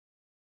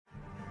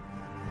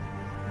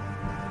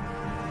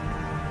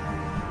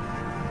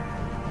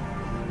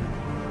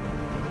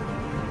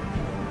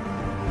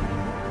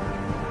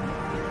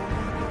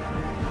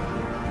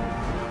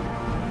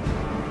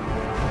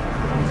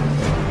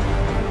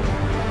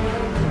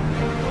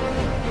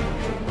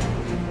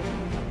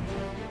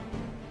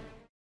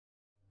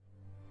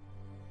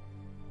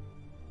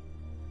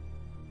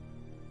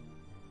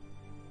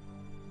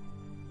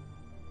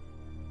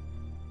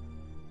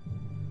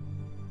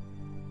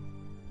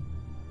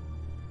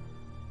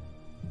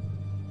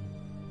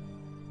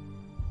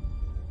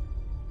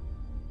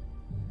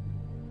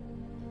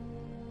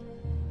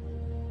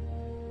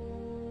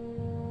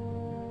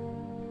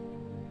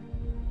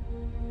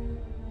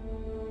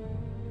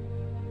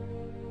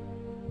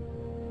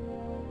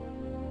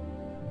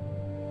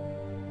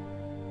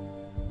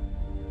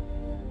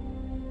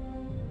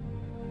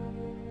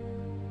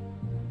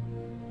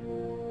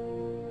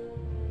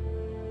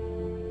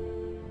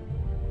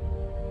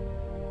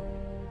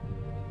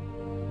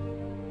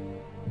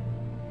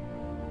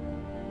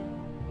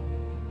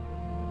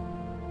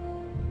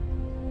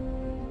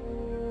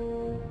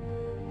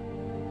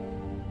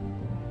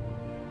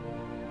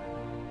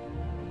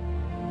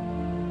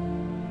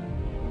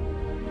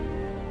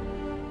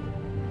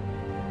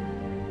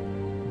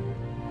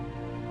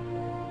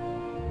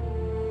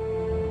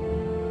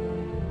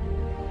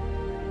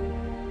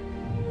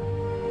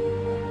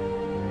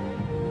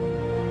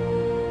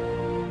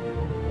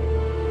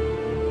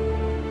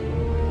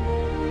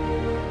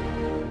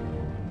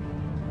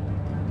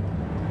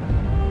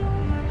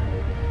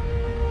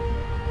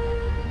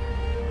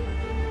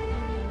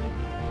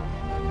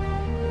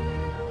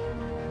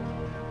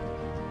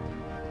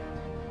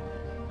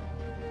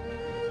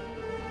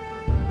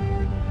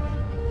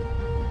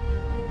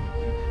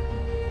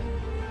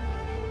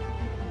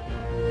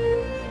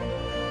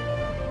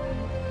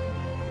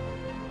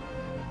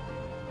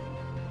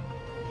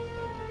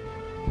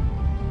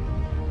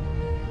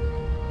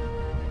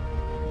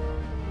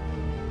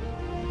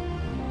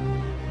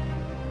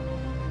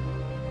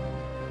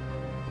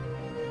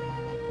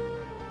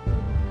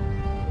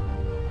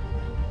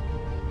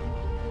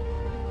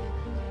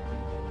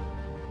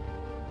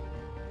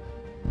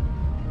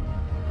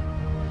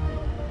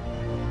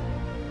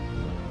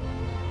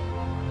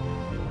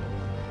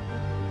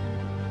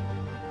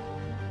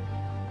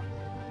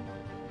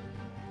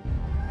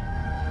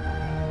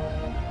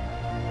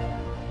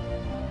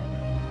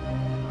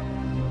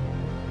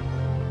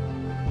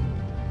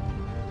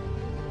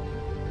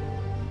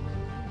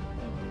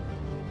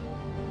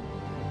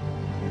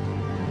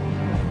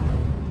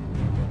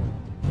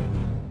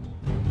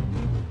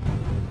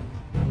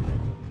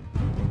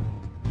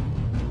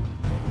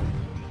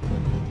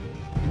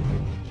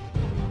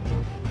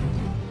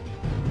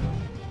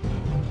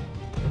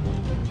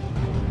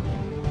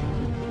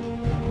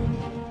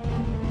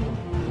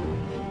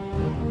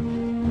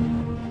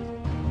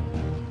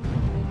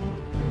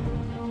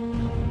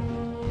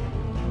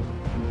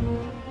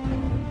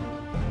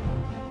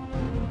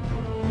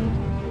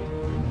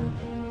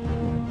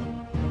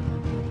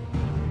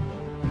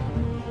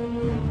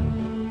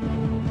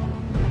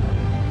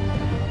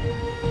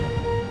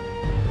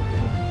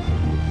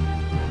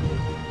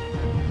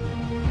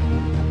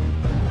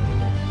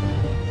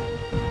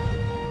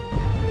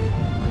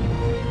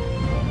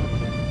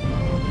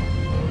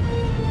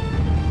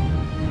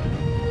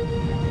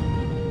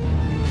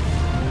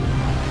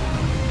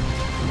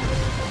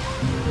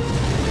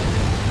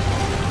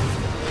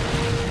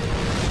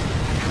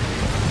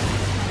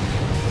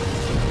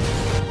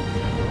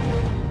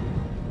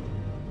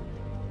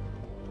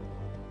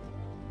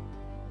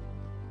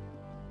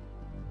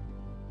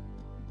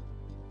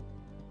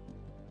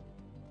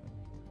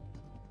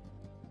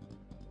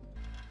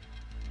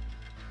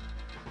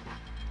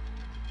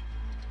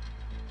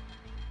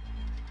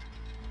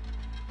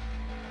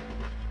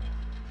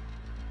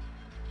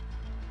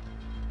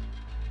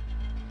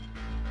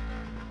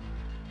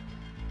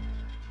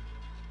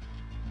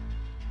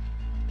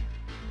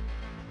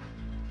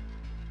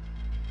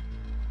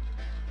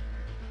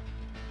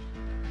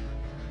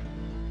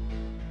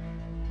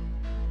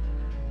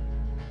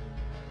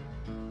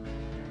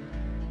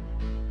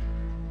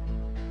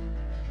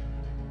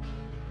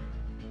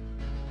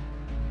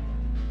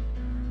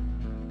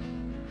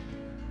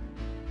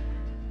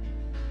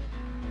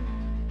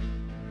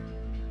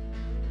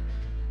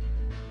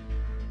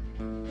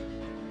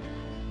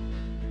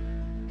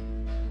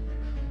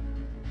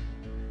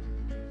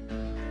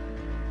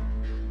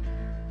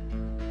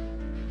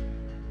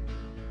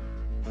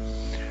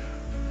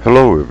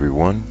Hello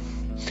everyone.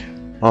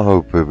 I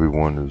hope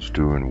everyone is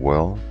doing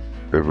well.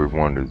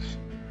 Everyone is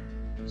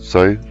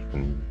safe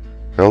and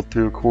healthy,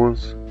 of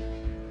course.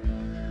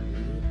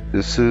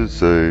 This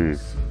is a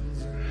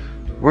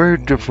very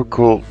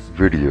difficult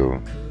video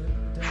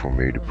for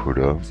me to put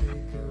up.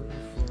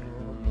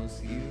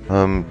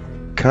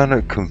 I'm kind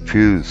of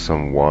confused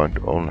somewhat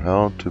on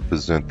how to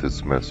present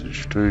this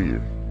message to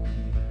you.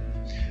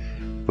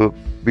 But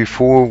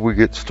before we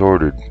get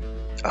started,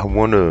 I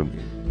want to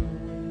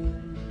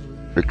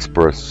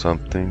express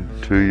something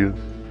to you.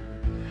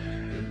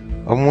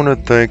 I want to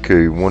thank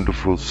a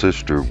wonderful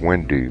sister,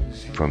 Wendy,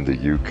 from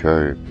the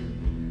UK.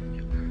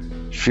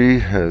 She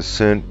has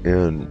sent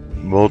in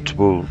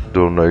multiple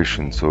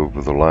donations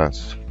over the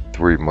last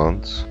 3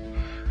 months,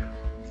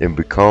 and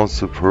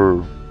because of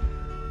her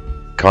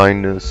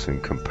kindness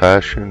and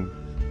compassion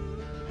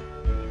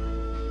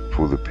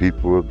for the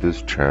people of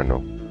this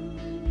channel,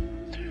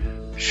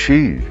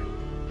 she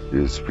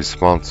is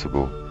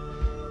responsible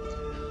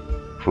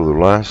for the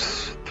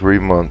last 3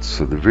 months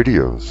of the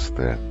videos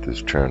that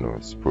this channel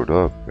has put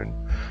up. And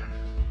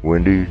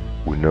Wendy,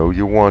 we know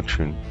you're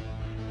watching,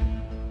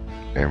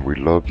 and we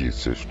love you,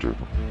 sister,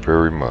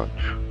 very much.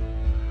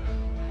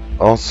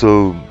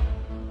 Also,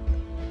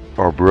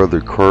 our brother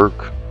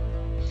Kirk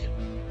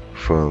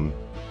from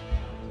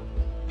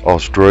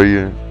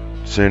Australia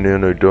sent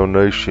in a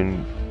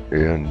donation,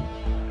 and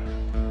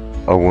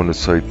I want to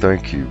say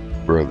thank you,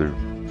 brother.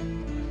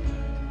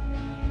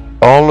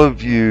 All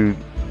of you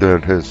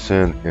that has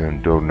sent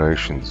in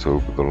donations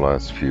over the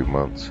last few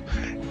months,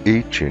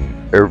 each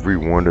and every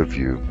one of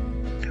you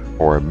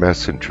are a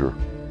messenger.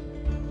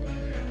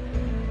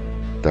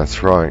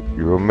 That's right,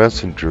 you're a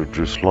messenger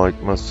just like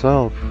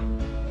myself.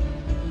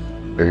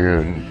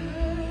 And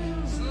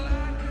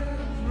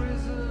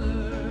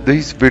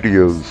these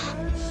videos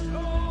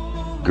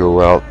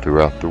go out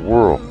throughout the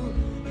world.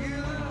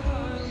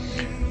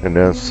 And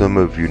as some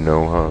of you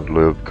know, I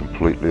live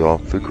completely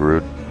off the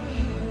grid.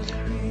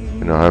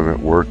 And I haven't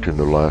worked in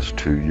the last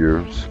 2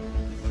 years.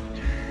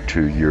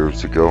 2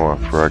 years ago, I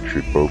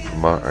fractured both of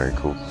my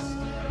ankles.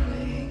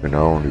 And I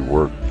only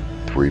worked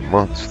 3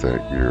 months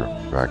that year,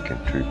 back in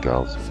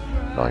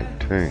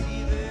 2019.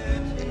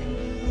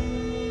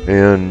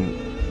 And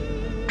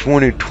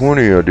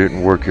 2020, I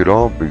didn't work at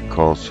all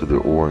because of the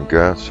oil and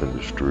gas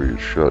industry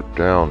is shut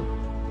down.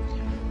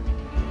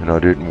 And I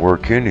didn't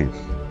work any.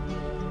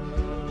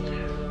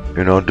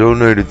 And I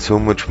donated so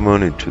much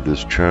money to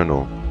this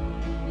channel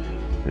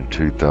in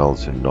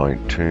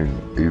 2019,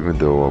 even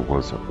though I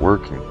wasn't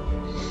working.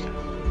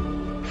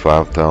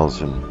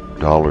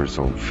 $5,000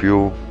 on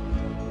fuel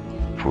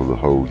for the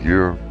whole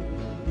year,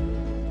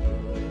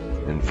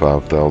 and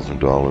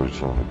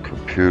 $5,000 on a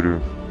computer,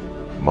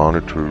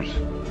 monitors,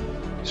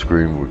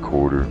 screen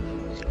recorder,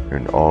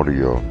 and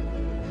audio.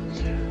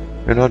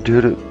 And I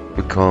did it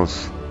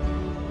because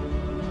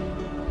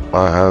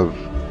I have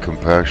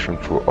compassion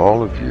for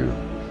all of you,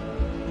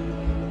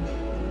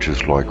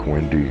 just like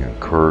Wendy and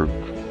Kirk.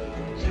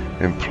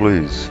 And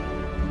please,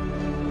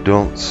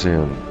 don't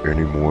send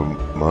any more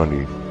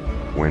money,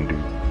 Wendy.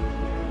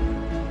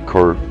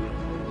 Kirk,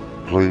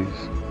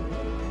 please.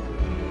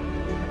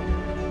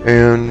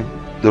 And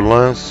the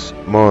last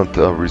month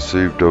I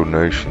received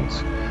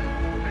donations.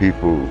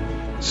 People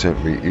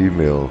sent me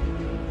email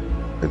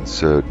and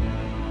said,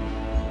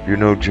 you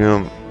know,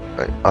 Jim,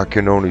 I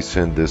can only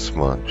send this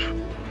much.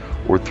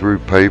 Or through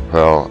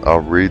PayPal, I'll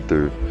read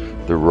the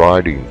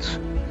writings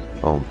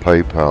on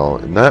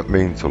PayPal, and that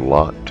means a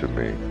lot to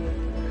me.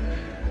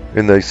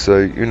 And they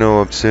say, you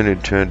know, I'm sending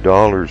 $10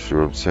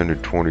 or I'm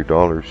sending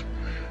 $20.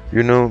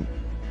 You know,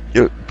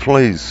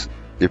 please,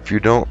 if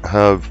you don't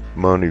have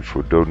money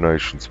for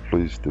donations,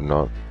 please do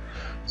not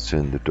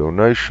send the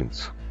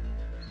donations.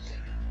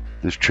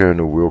 This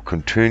channel will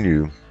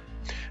continue,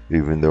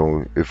 even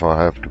though if I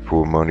have to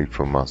pull money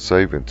from my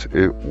savings,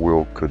 it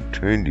will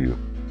continue.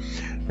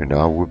 And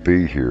I will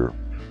be here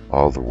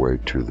all the way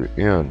to the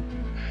end.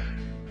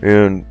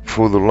 And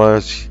for the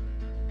last,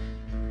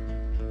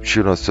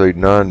 should I say,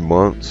 9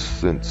 months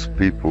since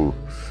people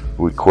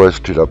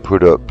requested I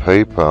put up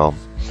PayPal,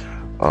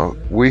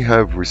 we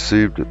have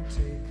received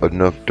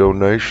enough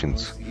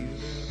donations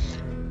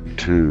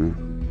to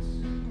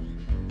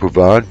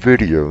provide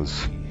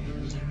videos.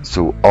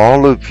 So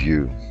all of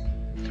you,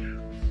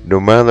 no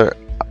matter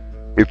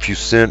if you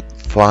sent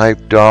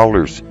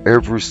 $5,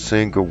 every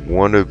single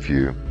one of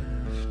you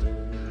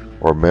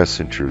are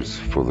messengers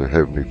for the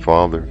Heavenly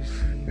Father,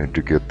 and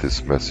to get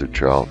this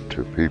message out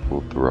to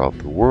people throughout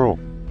the world.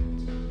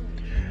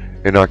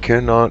 And I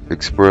cannot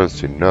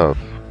express enough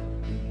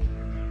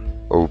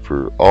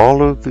over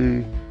all of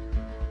the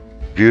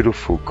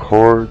beautiful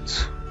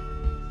cards,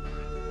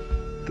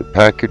 the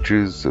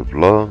packages of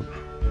love,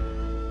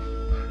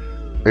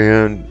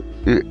 and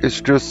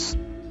it's just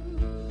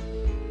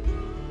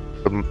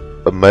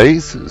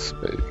amazes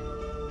me,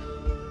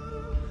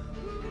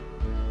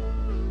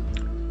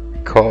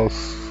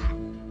 because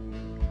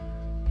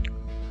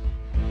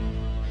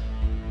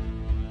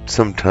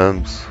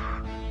sometimes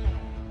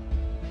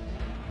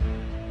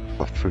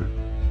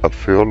I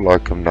feel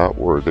like I'm not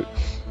worth it.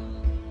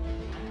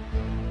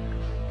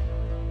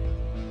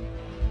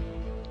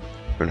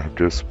 and I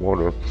just want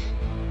to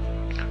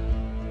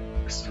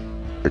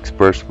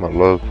express my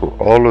love for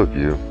all of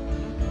you.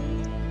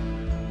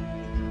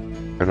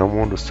 And I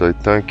want to say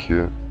thank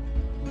you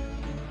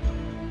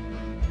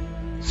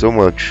so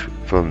much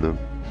from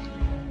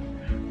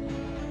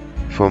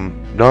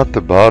not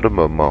the bottom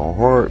of my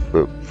heart,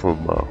 but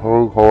from my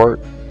whole heart.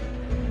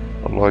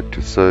 I'd like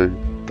to say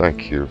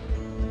thank you,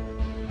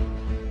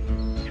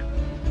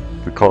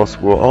 because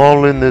we're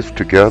all in this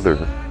together,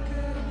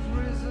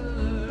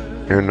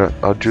 and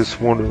I just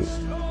want to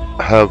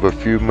have a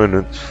few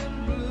minutes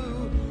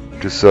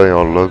to say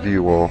I love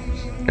you all,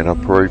 and I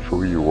pray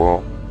for you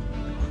all,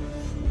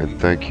 and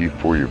thank you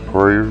for your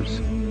prayers.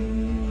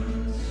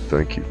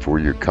 Thank you for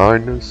your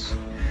kindness,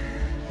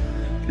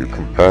 your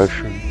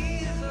compassion,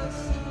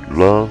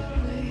 love.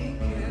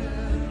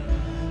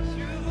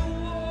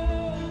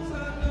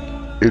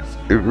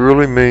 It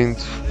really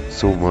means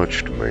so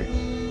much to me.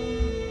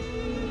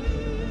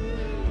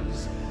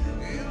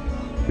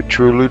 It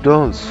truly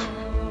does.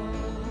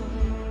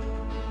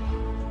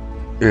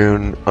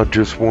 And I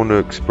just want to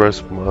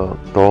express my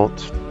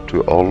thoughts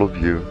to all of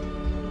you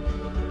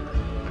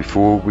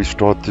before we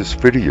start this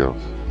video.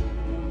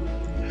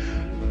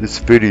 This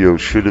video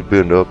should have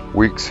been up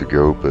weeks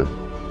ago, but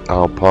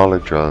I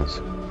apologize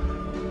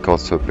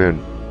because I've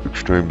been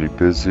extremely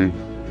busy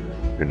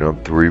and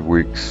I'm 3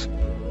 weeks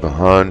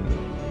behind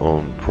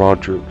on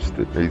projects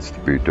that needs to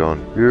be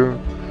done here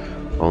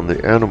on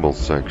the animal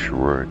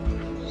sanctuary,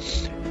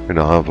 and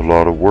I have a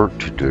lot of work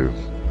to do.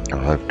 I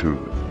have to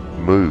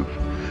move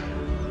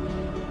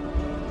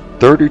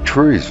 30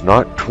 trees,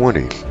 not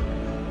 20.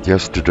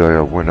 Yesterday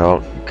I went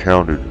out and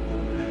counted,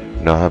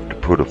 and I have to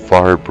put a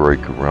fire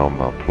break around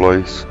my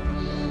place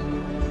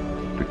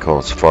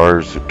because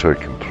fires are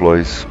taking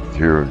place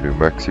here in New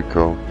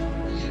Mexico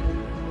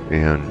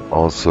and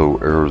also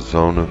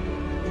Arizona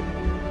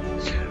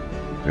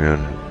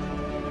and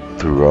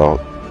throughout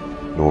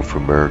North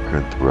America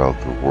and throughout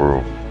the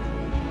world.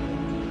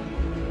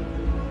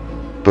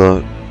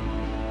 But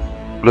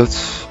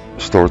let's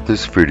start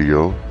this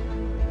video,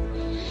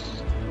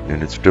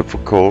 and it's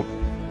difficult,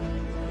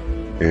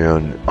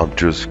 and I'm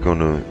just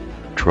gonna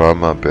try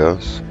my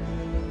best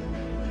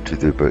to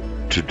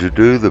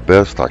do the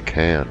best I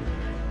can.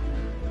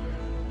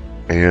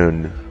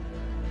 And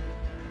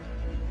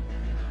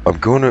I'm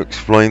going to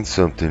explain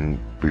something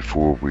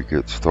before we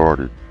get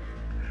started,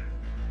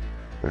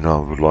 and I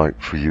would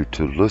like for you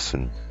to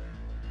listen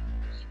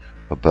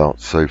about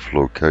safe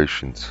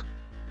locations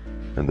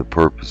and the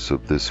purpose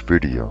of this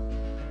video.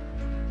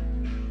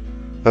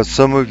 As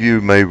some of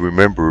you may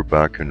remember,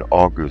 back in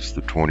August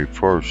the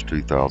 21st,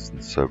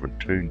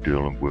 2017,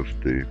 dealing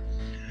with the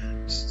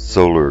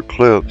solar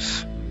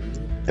eclipse,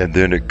 and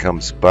then it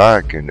comes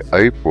back in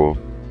April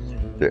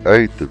the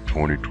 8th of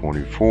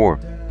 2024,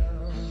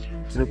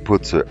 and it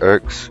puts an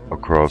X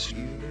across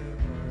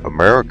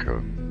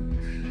America.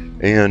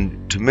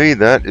 And to me,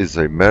 that is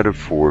a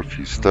metaphor. If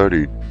you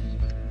studied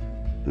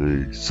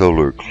the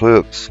solar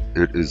eclipse,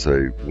 it is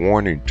a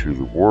warning to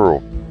the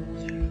world.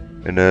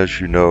 And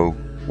as you know,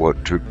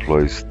 what took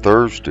place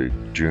Thursday,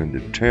 June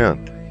the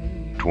 10th,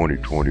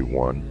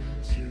 2021,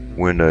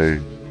 when a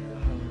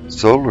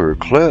solar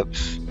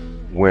eclipse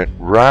went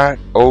right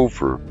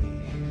over.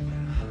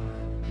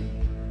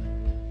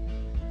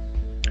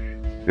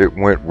 It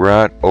went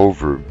right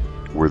over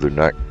where the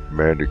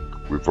magnetic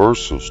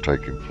reversal's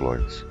taking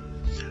place.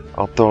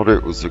 I thought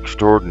it was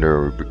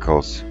extraordinary,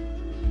 because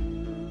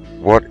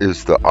what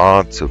is the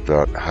odds of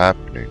that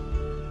happening?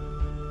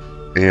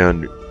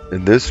 And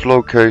in this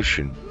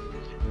location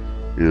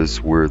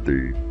is where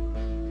the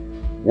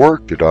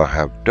work that I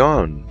have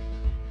done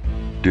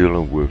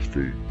dealing with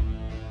the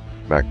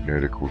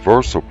magnetic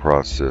reversal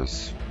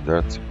process,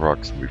 that's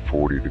approximately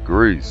 40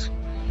 degrees.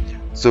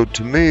 So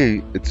to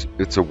me,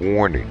 it's a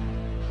warning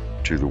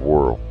to the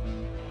world.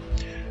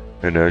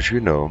 And as you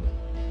know,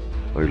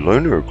 a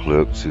lunar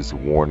eclipse is a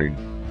warning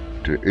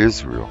to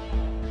Israel.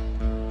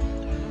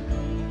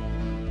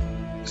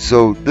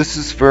 So this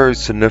is very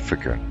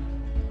significant.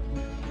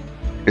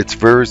 It's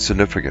very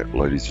significant,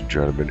 ladies and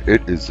gentlemen.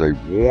 It is a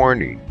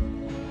warning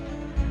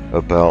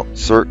about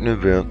certain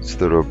events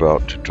that are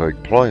about to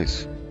take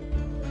place.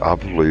 I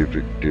believe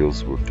it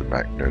deals with the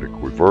magnetic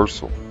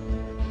reversal.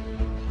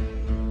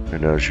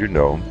 And as you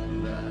know,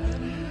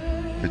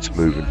 it's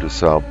moving to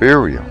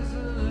Siberia.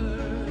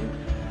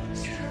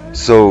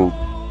 So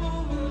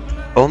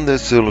on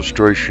this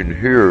illustration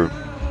here,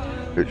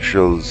 it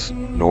shows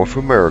North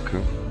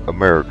America,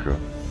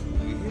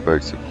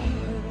 basically.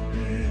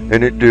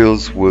 And it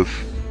deals with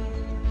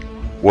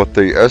what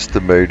they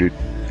estimated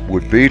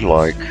would be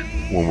like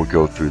when we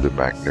go through the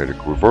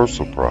magnetic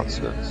reversal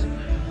process.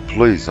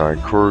 Please, I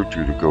encourage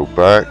you to go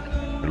back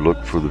and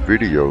look for the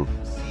video.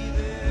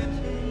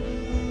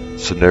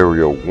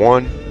 Scenario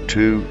 1,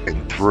 2,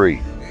 and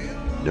 3.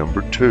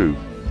 Number 2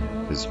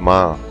 is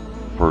my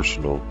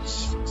personal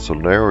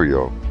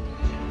scenario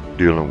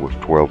dealing with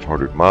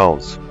 1,200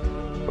 miles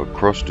of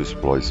crust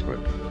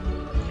displacement.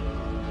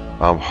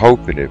 I'm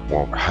hoping it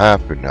won't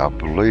happen. I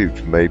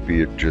believe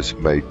maybe it just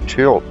may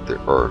tilt the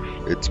Earth.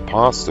 It's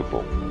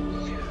possible.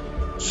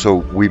 So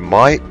we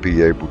might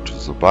be able to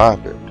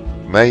survive it,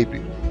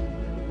 maybe.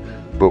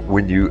 But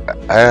when you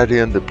add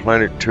in the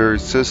planetary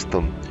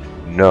system,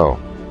 no.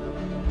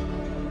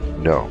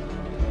 No.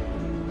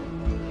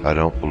 I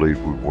don't believe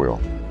we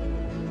will.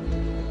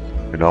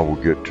 And I will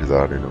get to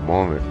that in a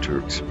moment to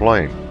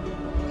explain.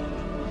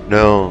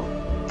 Now,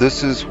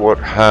 this is what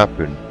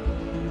happened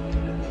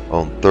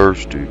on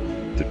Thursday,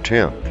 the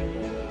 10th,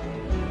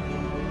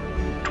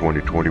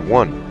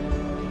 2021.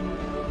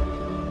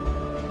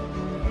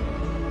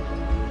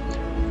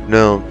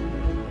 Now,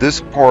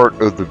 this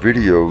part of the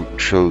video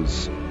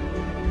shows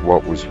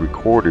what was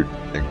recorded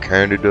in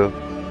Canada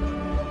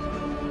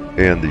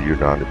and the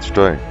United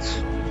States,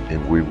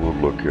 and we will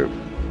look at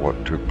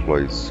what took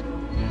place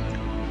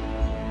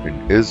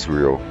in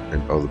Israel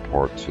and other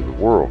parts of the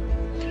world.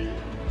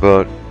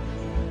 But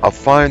I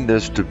find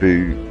this to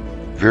be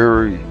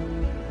very,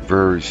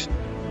 very,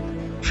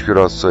 should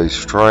I say,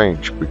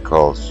 strange,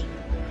 because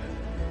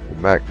the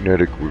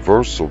magnetic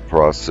reversal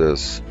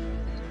process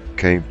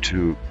came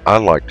to, I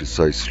like to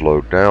say,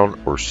 slow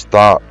down or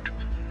stopped.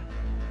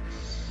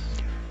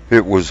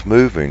 It was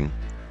moving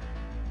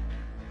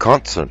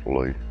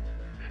constantly,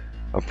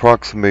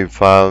 approximately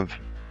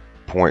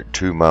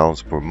 5.2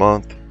 miles per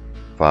month,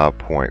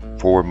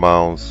 5.4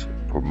 miles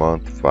per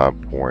month,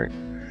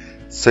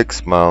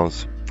 5.6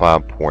 miles,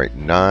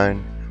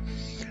 5.9,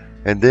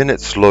 and then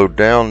it slowed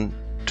down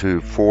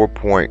to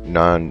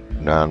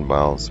 4.99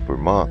 miles per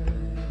month.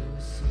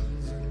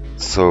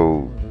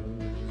 So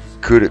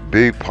could it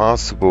be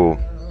possible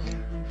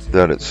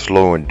that it's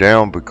slowing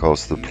down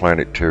because the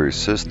planetary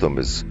system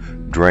is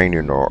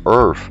draining our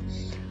Earth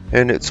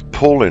and it's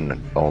pulling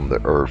on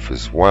the Earth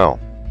as well?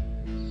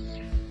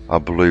 I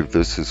believe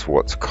this is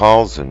what's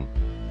causing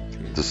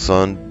the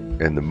sun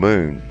and the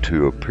moon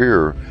to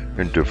appear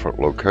in different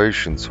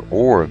locations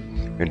or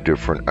in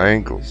different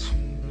angles,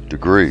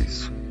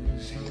 degrees.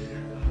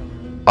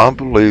 I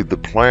believe the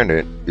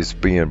planet is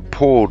being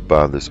pulled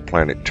by this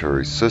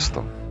planetary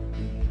system,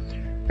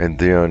 and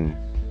then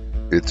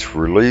it's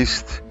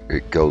released,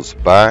 it goes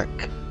back,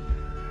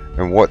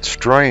 and what's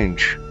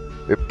strange,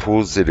 it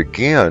pulls it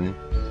again,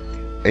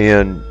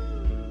 and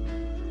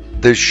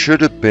there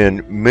should have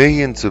been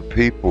millions of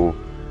people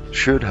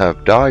should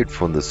have died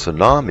from the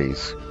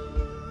tsunamis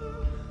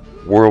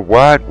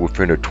worldwide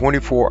within a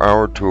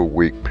 24-hour to a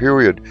week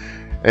period.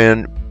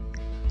 And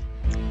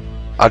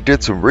I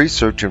did some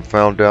research and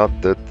found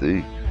out that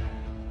the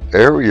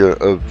area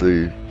of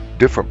the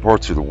different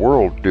parts of the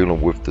world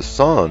dealing with the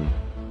sun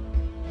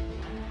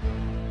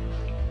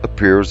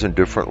appears in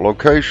different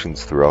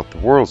locations throughout the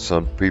world.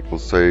 Some people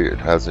say it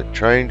hasn't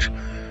changed.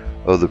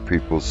 Other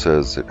people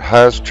says it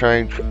has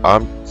changed.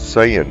 I'm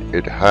saying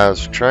it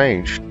has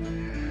changed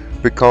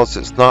because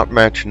it's not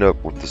matching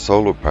up with the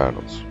solar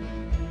panels.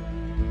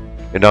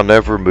 And I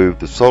never moved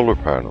the solar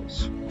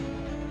panels.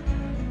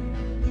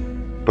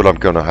 But I'm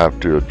going to have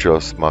to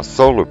adjust my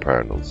solar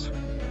panels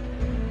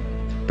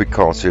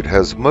because it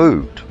has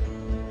moved.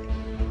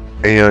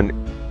 And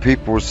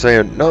people were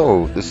saying,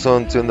 no, the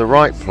sun's in the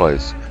right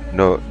place.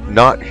 No,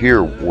 not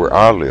here where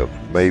I live.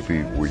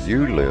 Maybe where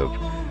you live,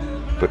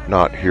 but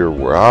not here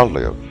where I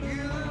live.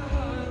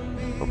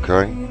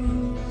 Okay?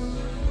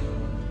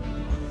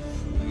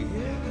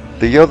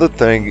 The other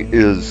thing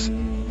is,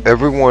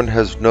 everyone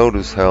has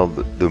noticed how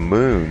the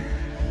moon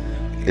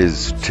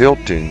is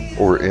tilting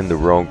or in the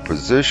wrong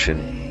position,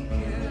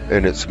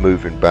 and it's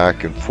moving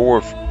back and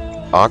forth.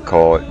 I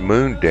call it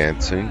moon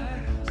dancing.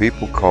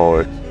 People call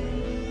it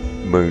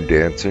moon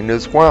dancing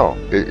as well.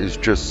 It is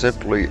just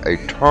simply a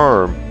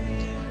term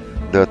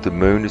that the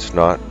moon is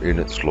not in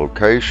its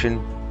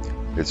location.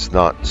 It's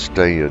not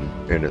staying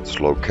in its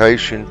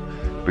location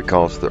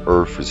because the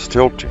Earth is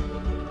tilting.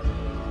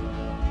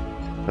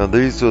 Now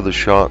these are the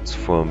shots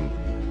from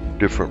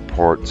different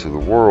parts of the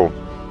world,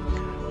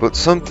 but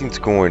something's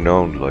going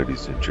on,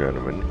 ladies and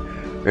gentlemen,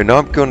 and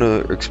I'm going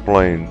to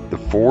explain the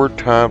 4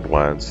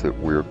 timelines that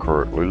we're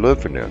currently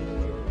living in.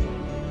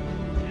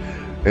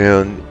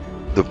 And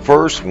the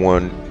first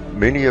one,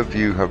 many of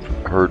you have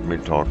heard me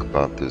talk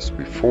about this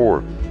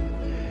before.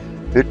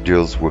 It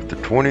deals with the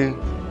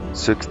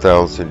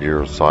 26,000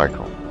 year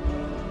cycle.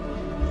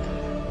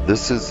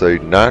 This is a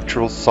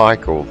natural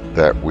cycle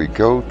that we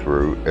go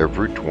through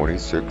every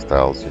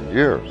 26,000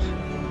 years.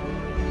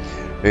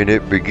 And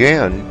it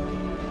began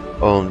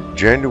on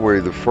January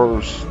the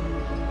 1st,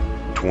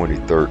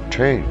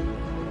 2013.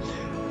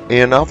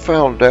 And I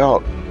found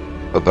out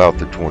about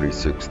the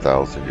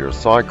 26,000 year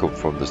cycle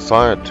from the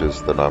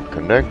scientist that I'm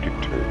connected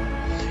to.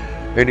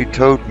 And he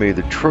told me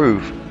the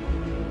truth,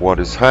 what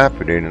is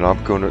happening, and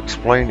I'm going to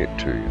explain it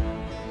to you.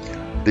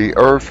 The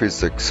Earth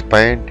is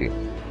expanding.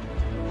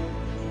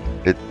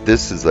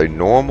 This is a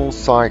normal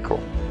cycle.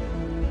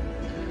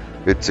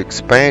 It's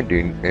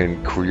expanding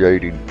and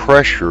creating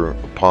pressure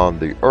upon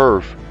the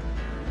Earth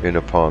and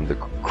upon the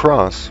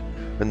crust,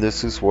 and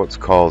this is what's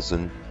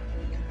causing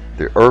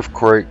the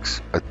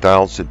earthquakes,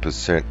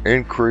 1,000%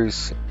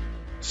 increase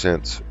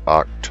since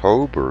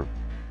October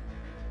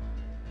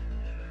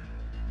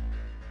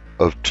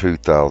of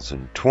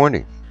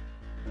 2020.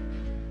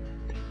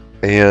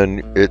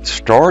 And it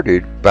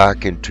started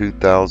back in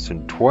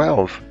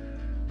 2012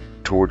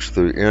 towards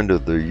the end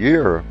of the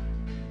year,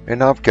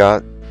 and I've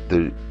got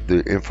the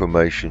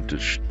information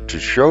to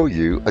show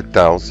you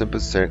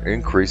 1,000%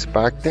 increase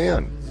back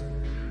then,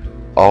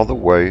 all the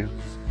way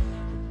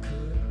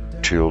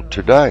till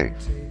today.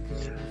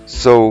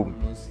 So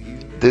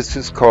this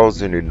is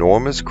causing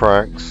enormous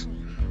cracks,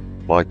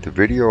 like the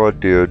video I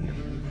did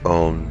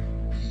on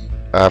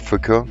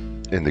Africa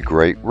in the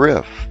Great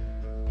Rift,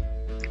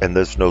 and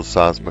there's no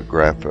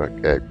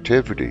seismographic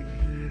activity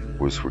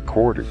was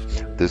recorded.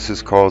 This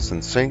is causing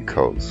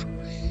sinkholes.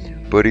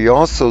 But he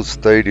also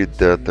stated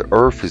that the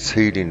Earth is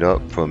heating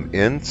up from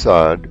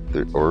inside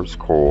the Earth's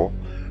core.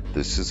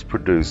 This is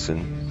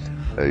producing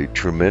a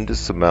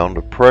tremendous amount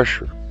of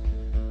pressure,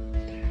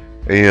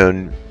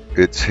 and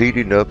it's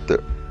heating up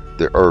the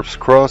Earth's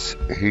crust,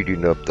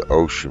 heating up the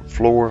ocean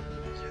floor,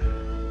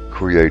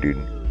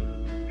 creating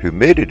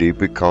humidity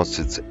because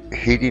it's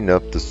heating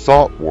up the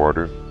salt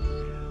water.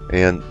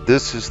 And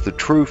this is the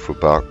truth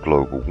about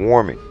global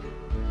warming,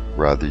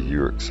 whether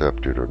you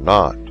accept it or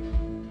not.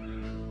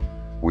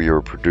 We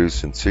are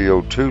producing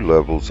CO2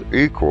 levels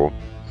equal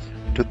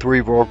to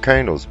 3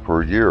 volcanoes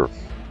per year.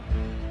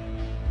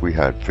 We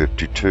had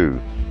 52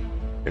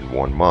 in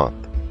 1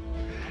 month.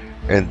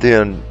 And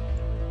then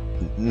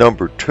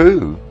number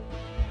 2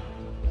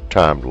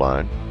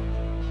 timeline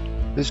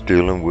is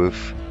dealing with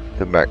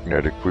the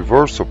magnetic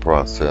reversal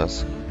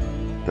process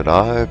that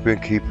I have been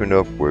keeping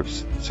up with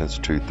since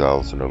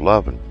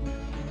 2011.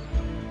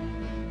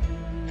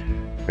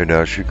 And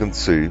as you can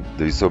see,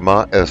 these are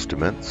my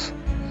estimates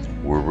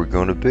where we're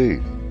going to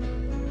be.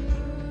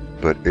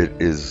 But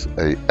it is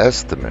an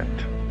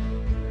estimate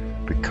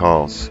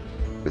because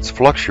it's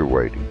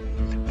fluctuating.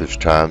 There's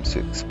times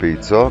it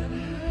speeds up,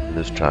 and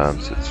there's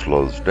times it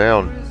slows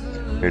down,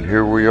 and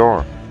here we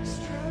are.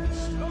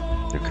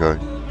 Okay?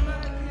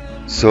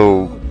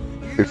 So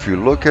if you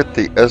look at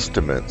the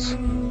estimates,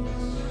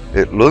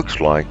 it looks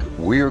like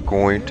we are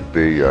going to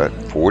be at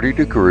 40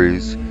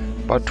 degrees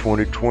by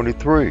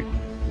 2023,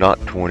 not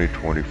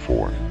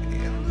 2024.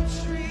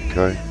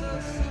 Okay?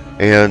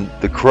 And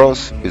the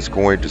crust is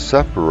going to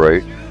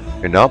separate,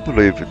 and I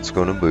believe it's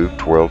going to move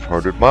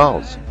 1,200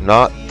 miles,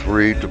 not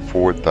 3,000 to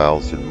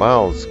 4,000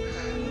 miles,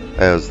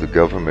 as the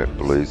government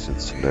believes in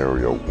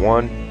scenario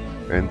 1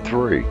 and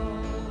 3.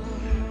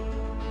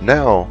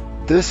 Now,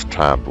 this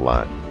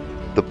timeline,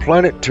 the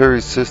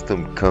planetary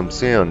system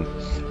comes in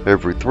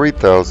every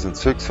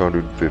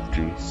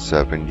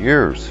 3,657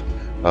 years.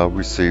 I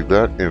received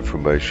that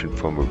information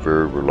from a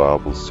very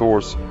reliable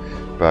source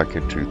back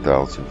in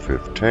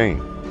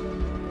 2015.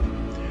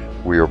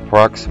 We are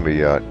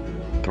approximately at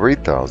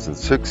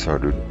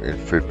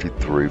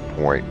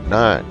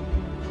 3,653.9.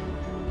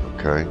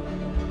 Okay?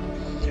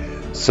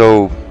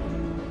 So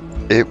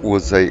it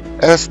was an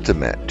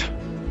estimate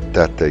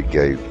that they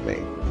gave me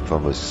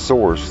from a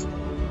source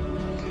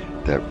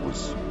that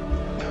was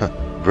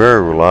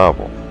very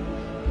reliable.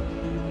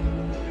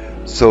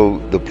 So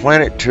the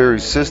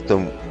planetary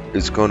system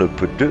is going to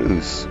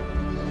produce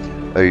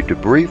a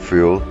debris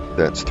field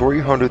that's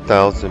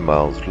 300,000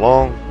 miles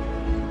long,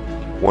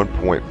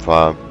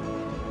 1.5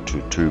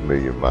 to 2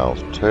 million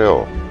miles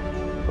tail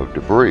of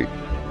debris.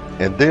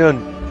 And then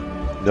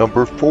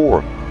number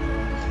 4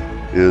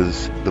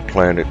 is the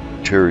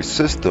planetary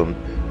system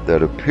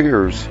that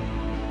appears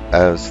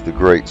as the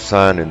great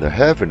sign in the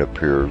heaven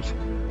appears,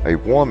 a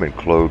woman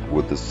clothed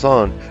with the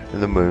sun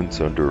and the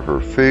moon's under her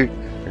feet,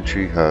 and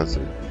she has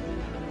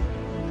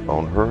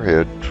on her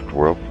head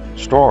 12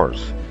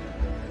 stars,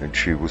 and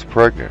she was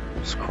pregnant,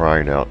 was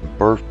crying out in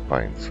birth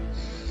pains.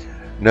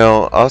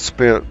 Now, I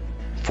spent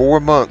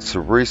 4 months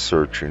of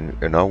researching,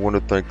 and I want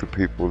to thank the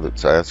people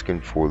that's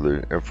asking for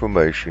the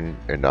information,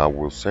 and I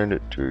will send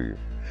it to you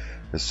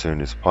as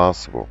soon as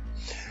possible.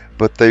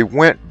 But they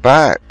went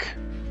back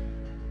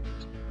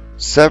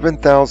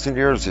 7,000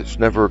 years, it's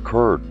never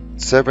occurred.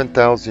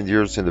 7,000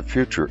 years in the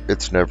future,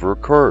 it's never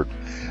occurred.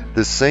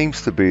 This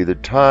seems to be the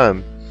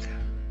time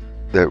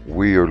that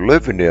we are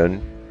living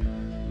in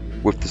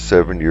with the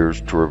 7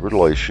 years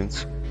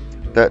tribulations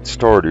that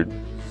started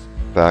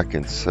back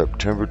in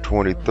September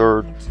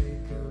 23rd,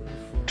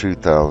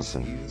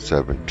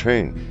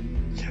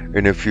 2017.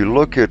 And if you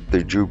look at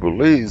the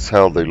Jubilees,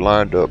 how they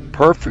lined up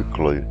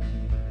perfectly,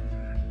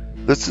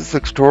 this is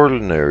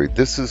extraordinary.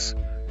 This is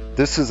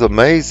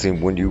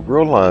amazing when you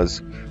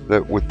realize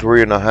that we're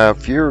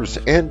 3.5 years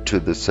into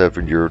the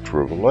 7-year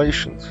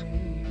tribulations.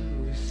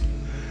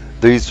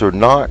 These are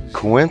not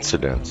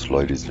coincidence,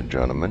 ladies and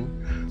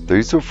gentlemen.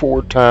 These are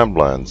 4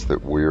 timelines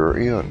that we are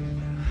in.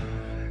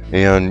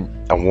 And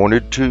I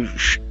wanted to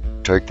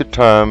take the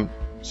time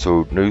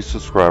so new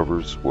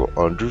subscribers will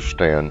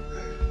understand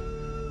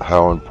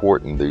how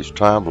important these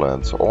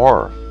timelines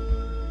are.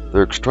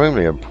 They're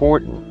extremely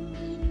important.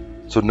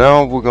 So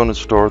now we're going to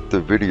start the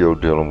video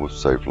dealing with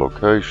safe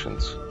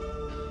locations.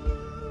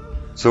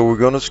 So we're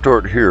going to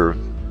start here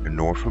in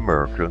North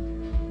America.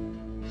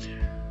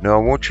 Now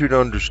I want you to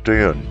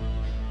understand,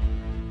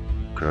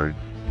 okay,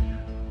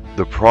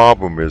 the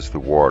problem is the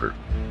water.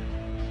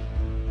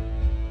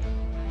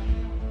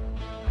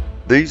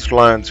 These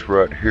lines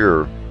right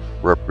here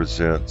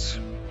represents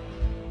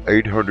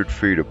 800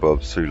 feet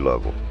above sea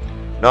level.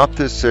 Not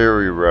this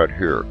area right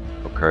here,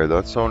 okay,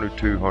 that's only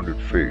 200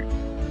 feet.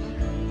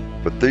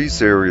 But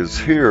these areas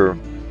here,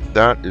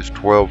 that is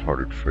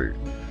 1,200 feet.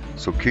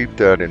 So keep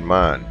that in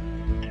mind.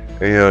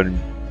 And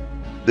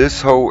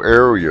this whole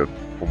area,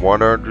 from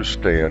what I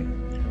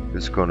understand,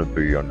 is going to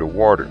be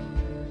underwater.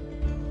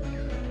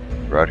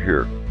 Right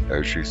here,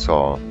 as you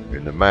saw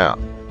in the map.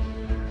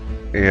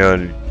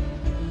 And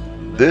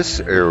this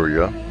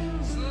area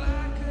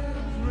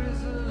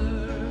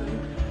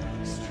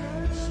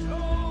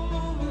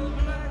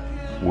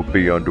will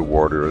be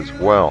underwater as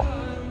well.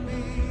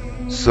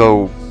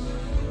 So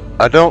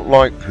I don't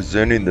like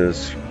presenting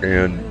this,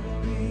 and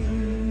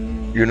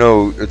you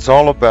know, it's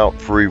all about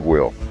free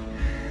will.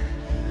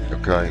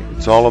 Okay,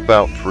 it's all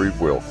about free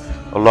will.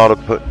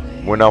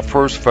 When I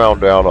first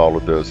found out all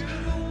of this,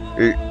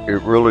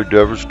 it really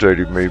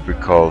devastated me,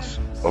 because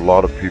a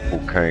lot of people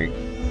can't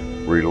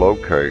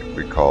relocate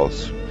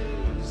because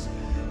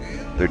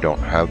they don't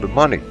have the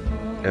money,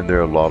 and there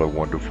are a lot of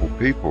wonderful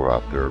people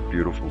out there,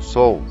 beautiful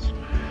souls.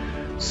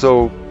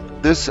 So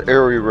this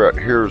area right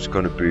here is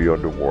going to be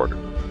underwater.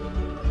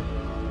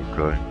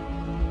 Okay,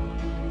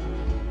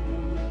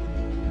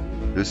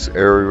 this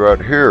area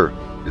right here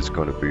is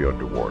going to be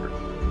underwater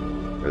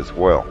as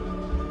well.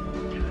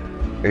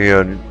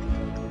 And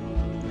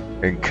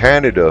in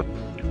Canada,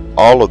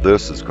 all of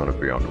this is going to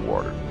be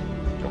underwater.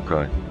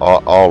 Okay,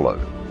 all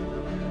of it.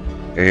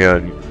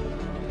 And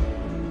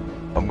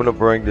I'm going to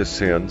bring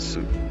this in so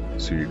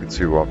you can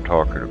see what I'm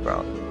talking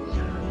about.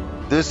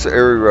 This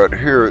area right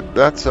here,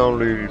 that's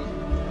only,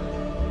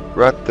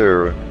 right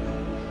there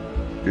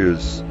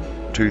is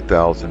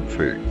 2,000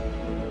 feet.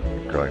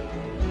 Okay,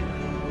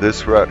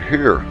 this right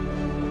here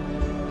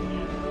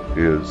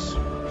is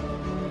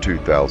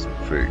 2,000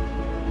 feet.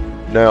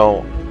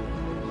 Now,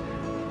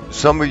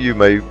 some of you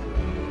may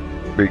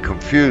be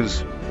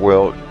confused.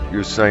 Well,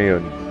 you're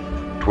saying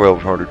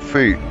 1,200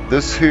 feet.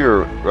 This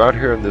here, right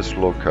here in this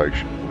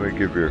location, let me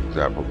give you an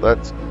example.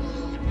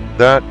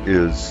 That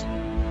is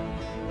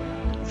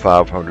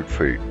 500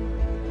 feet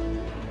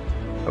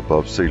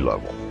above sea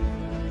level.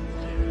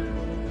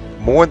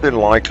 More than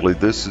likely,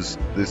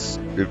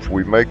 if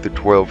we make the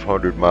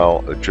 1,200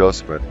 mile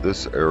adjustment,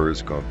 this area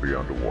is going to be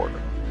underwater.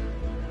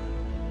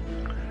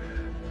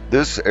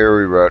 This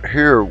area right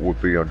here will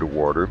be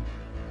underwater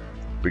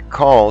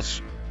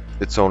because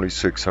it's only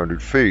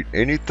 600 feet.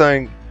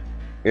 Anything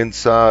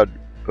inside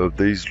of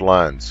these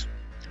lines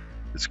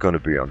is going to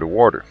be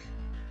underwater.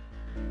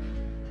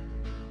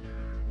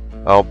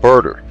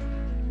 Alberta,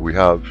 we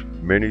have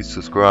many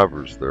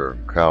subscribers there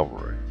in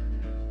Calgary.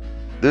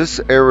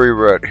 This area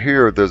right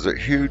here, there's a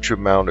huge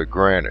amount of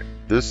granite.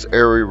 This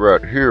area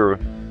right here,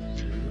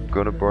 I'm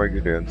going to bring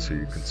it in so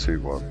you can see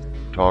what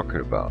I'm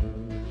talking about.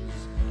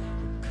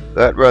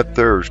 That right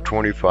there is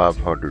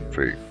 2,500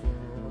 feet.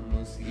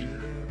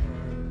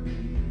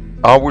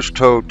 I was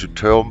told to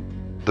tell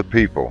the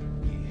people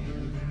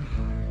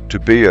to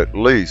be at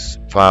least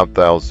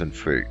 5,000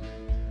 feet.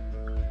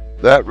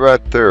 That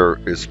right there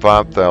is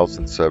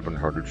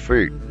 5,700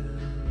 feet.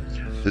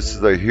 This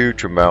is a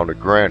huge amount of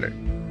granite.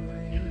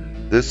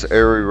 This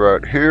area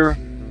right here,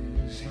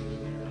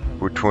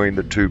 between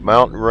the two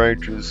mountain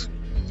ranges,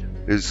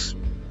 is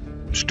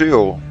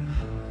still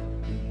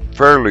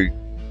fairly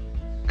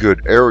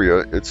good area.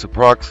 It's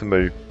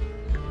approximately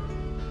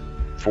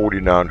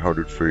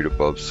 4,900 feet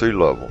above sea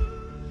level.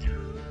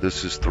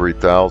 This is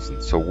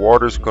 3,000. So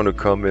water's going to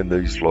come in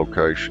these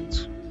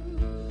locations.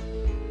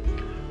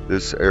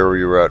 This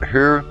area right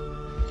here,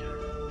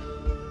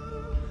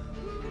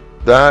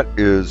 that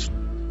is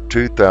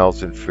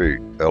 2,000 feet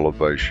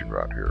elevation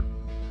right here.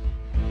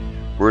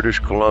 British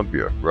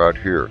Columbia right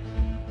here,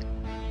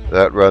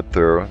 that right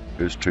there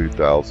is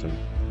 2,000,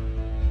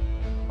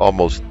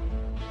 almost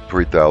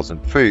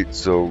 3,000 feet.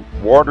 So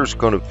water's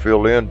going to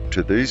fill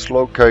into these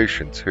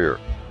locations here.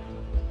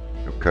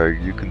 Okay,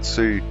 you can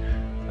see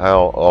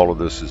how all of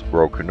this is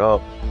broken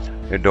up.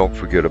 And don't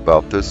forget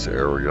about this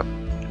area.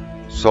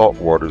 Salt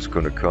water is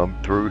going to come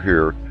through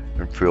here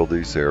and fill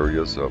these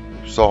areas up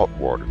with salt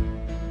water.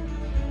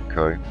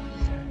 Okay,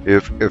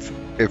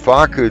 if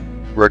I could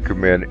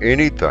recommend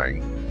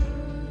anything,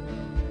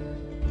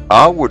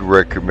 I would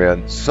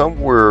recommend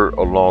somewhere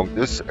along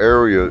this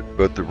area,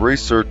 but the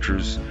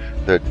researchers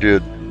that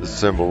did the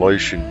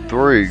simulation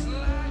 3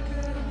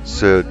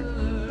 said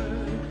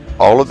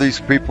all of these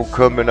people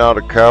coming out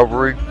of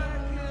Calgary,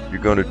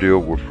 you're going to deal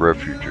with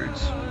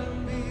refugees.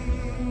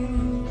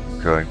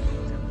 Okay,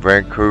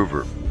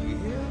 Vancouver,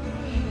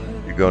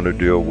 you're going to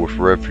deal with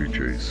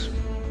refugees.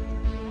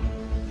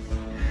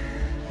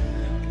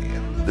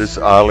 This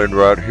island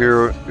right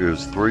here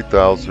is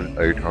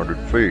 3,800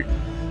 feet,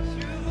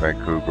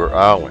 Vancouver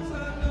Island.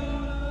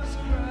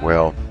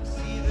 Well,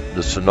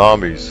 the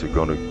tsunamis are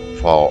going to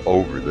fall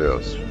over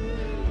this,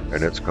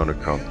 and it's going to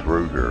come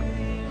through here.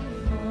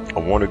 I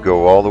want to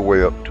go all the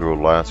way up to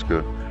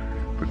Alaska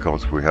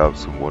because we have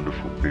some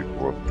wonderful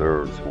people up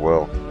there as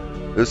well.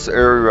 This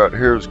area right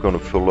here is going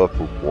to fill up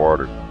with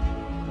water.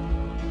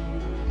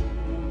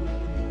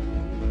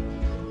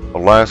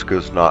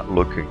 Alaska's not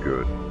looking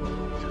good,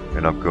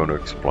 and I'm going to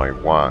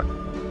explain why.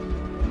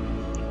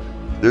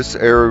 This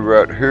area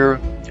right here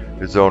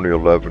is only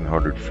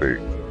 1,100 feet.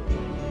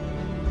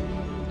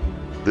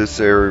 This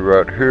area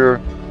right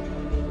here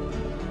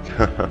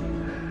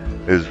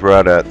is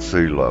right at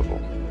sea level.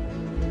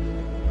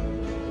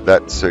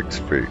 That's 6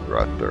 feet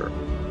right there.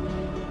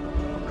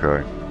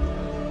 Okay.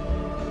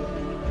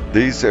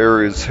 These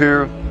areas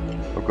here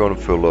are going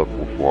to fill up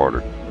with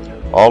water.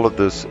 All of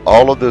this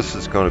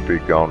is going to be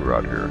gone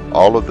right here.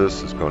 All of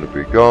this is going to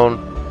be gone.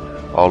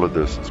 All of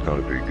this is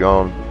going to be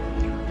gone.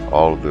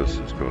 All of this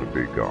is going to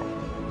be gone.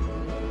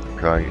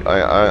 Okay,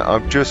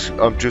 I'm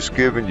just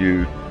giving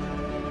you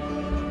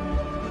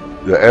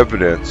the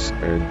evidence,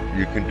 and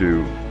you can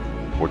do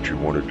what you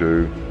want to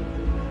do.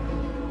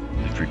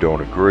 If you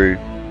don't agree,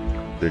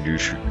 then you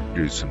should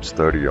do some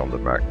study on the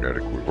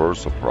magnetic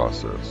reversal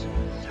process.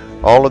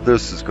 All of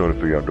this is going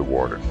to be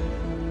underwater.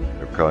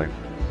 Okay,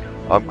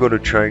 I'm going to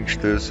change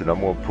this, and I'm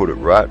going to put it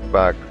right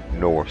back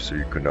north so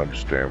you can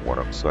understand what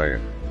I'm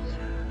saying.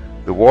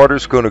 The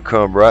water's going to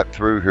come right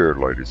through here,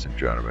 ladies and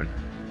gentlemen.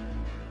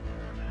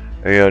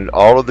 And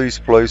all of these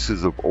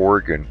places of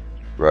Oregon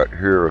right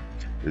here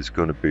is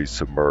going to be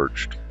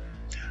submerged.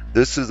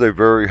 This is a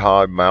very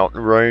high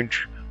mountain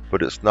range,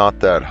 but it's not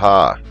that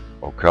high.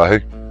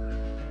 Okay,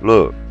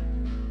 look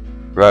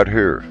right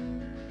here,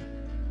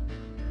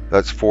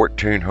 that's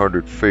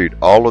 1,400 feet.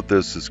 All of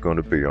this is going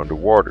to be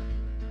underwater.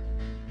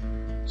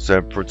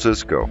 San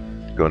Francisco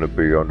going to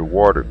be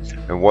underwater,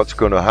 and what's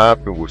going to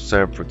happen with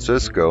San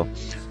Francisco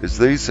is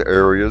these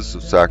areas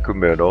of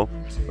Sacramento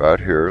right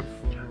here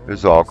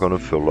is all going to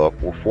fill up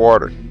with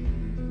water.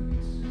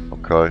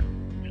 Okay,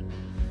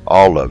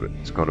 all of it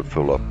is going to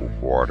fill up with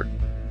water.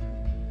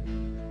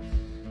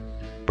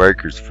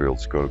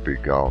 Bakersfield's going to be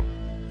gone.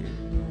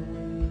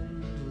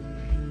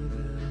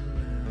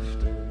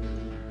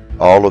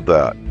 All of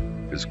that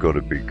is going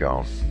to be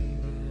gone.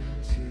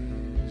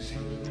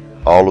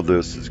 All of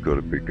this is going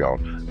to be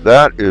gone.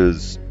 That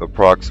is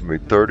approximately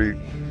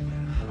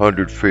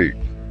 3,000 feet.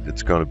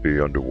 It's going to be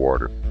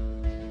underwater.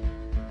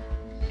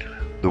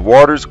 The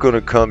water's going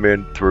to come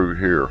in through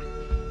here,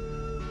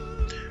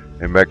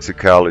 and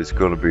Mexicali is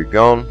going to be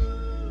gone.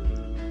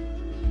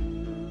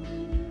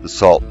 The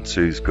Salton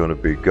Sea is going to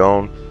be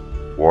gone.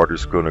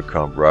 Water's going to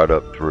come right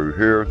up through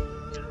here,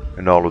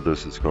 and all of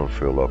this is going to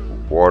fill up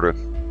with water.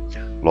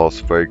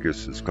 Las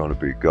Vegas is going to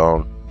be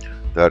gone.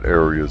 That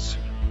area is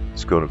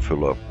going to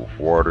fill up with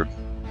water.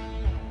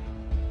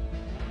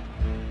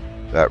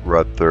 That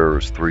right there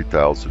is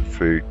 3,000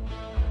 feet.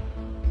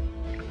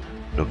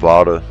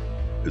 Nevada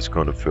is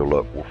going to fill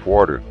up with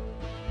water.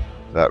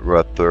 That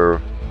right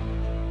there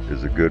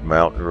is a good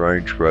mountain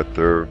range right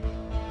there,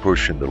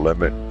 pushing the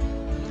limit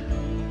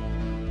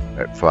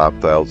at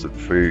 5,000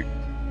 feet.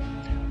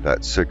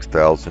 That's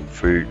 6,000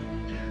 feet.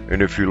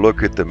 And if you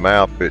look at the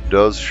map, it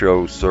does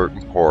show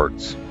certain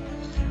parts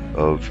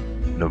of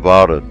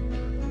Nevada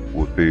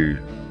would be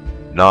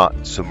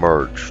not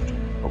submerged,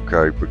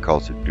 okay,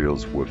 because it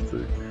deals with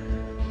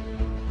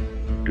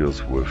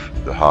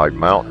the high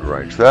mountain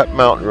range. That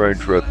mountain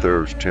range right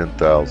there is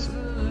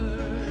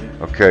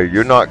 10,000. Okay,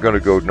 you're not going to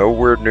go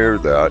nowhere near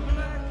that,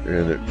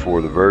 and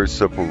for the very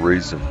simple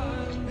reason,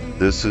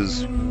 this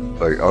is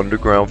an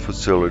underground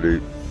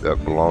facility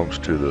that belongs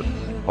to the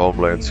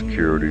Homeland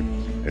Security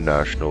and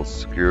National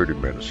Security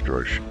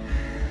Administration.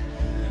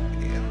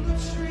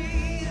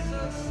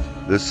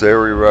 This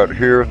area right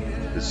here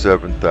is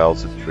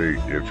 7,000 feet.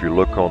 If you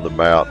look on the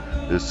map,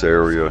 this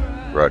area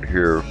right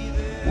here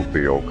will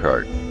be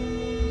okay.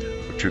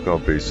 But you're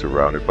going to be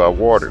surrounded by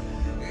water.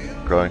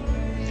 Okay?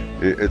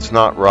 It's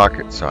not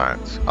rocket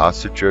science. I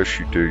suggest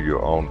you do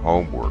your own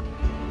homework.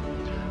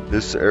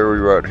 This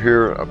area right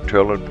here, I'm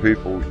telling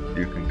people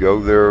you can go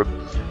there.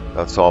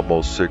 That's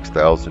almost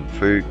 6,000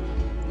 feet.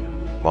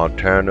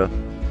 Montana,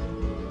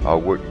 I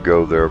wouldn't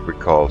go there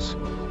because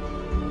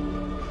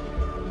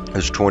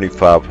there's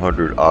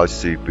 2,500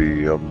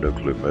 ICBM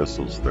nuclear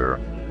missiles there,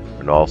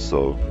 and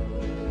also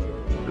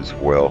as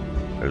well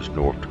as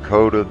North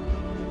Dakota.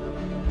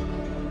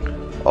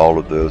 All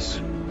of this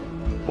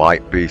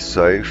might be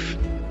safe,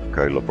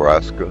 okay,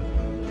 Nebraska,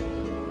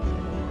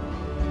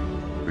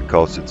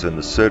 because it's in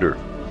the center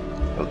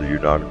of the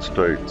United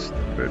States,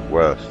 the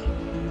Midwest.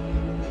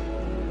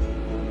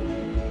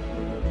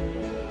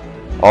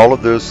 All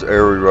of this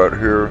area right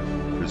here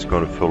is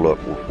going to fill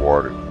up with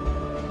water.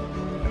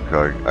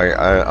 Okay,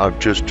 I'm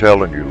just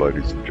telling you,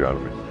 ladies and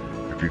gentlemen,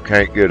 if you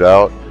can't get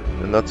out,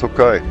 then that's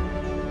okay.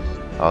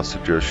 I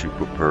suggest you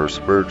prepare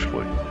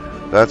spiritually.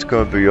 That's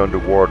going to be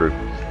underwater,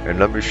 and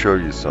let me show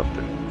you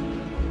something.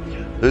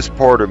 This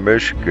part of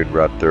Michigan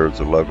right there is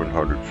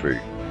 1,100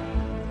 feet.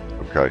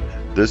 Okay,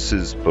 this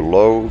is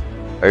below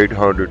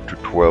 800 to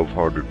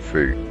 1,200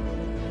 feet.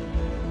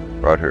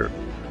 Right here.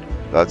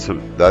 That's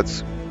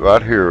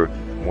right here.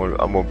 I'm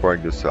going to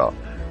bring this out.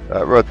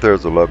 That right there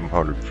is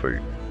 1,100 feet.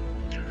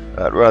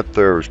 That right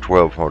there is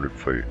 1,200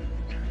 feet.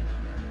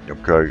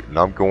 Okay, and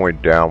I'm going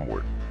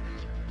downward.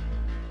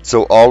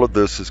 So all of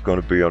this is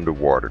going to be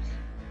underwater.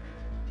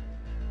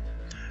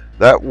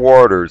 That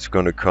water is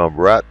going to come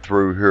right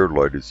through here,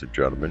 ladies and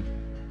gentlemen.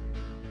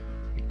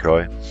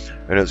 Okay,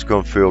 and it's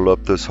going to fill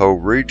up this whole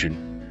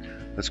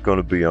region. It's going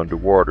to be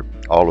underwater.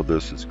 All of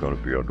this is going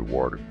to be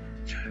underwater.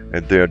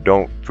 And then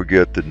don't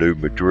forget the New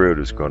Madrid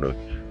is going to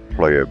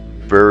play a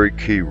very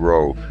key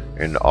role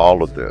in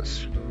all of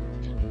this.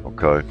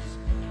 Okay,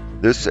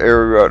 this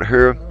area right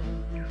here,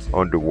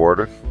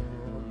 underwater,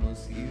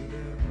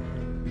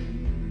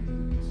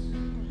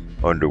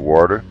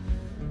 underwater,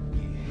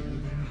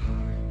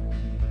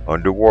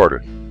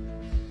 underwater.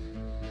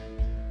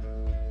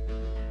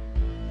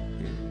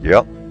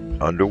 Yep,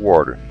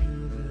 underwater.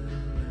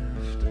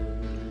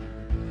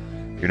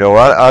 You know,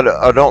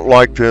 I don't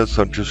like this.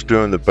 I'm just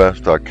doing the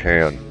best I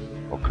can.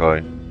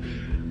 Okay.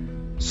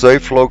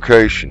 Safe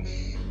location.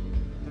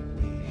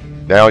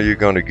 Now you're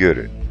going to get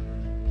it.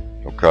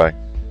 Okay.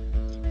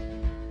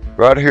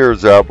 Right here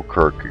is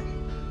Albuquerque.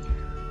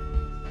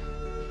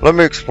 Let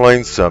me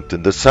explain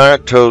something. The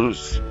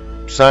scientists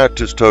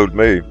told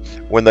me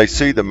when they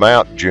see the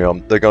map,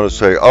 Jim, they're going to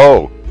say,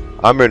 oh,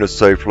 I'm in a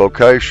safe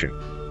location.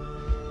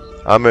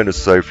 I'm in a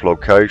safe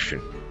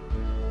location.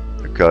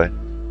 Okay.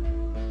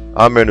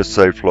 I'm in a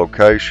safe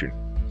location.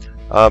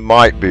 I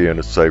might be in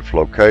a safe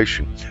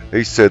location.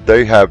 He said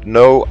they have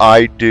no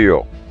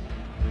idea.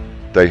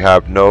 They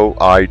have no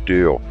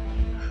idea.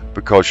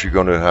 Because you're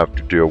going to have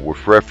to deal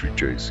with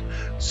refugees.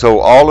 So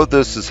all of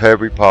this is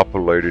heavy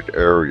populated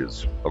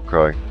areas.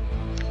 Okay.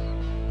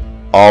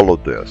 All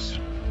of this.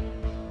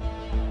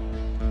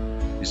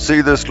 You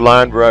see this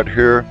line right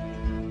here?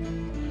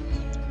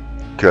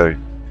 Okay.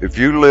 If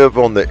you live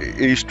on the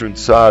eastern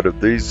side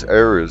of these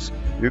areas,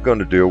 you're going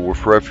to deal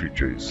with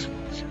refugees.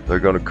 They're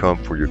going to come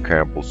for your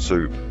Campbell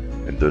soup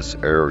in this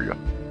area.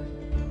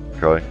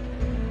 Okay?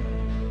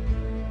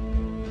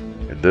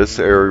 In this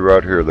area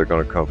right here, they're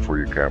going to come for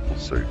your Campbell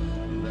soup.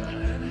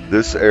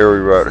 This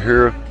area right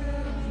here,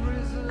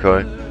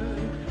 okay,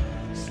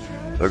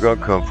 they're going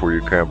to come for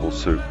your Campbell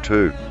soup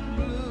too.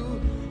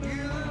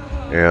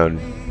 And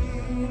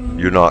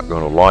you're not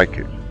going to like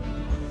it.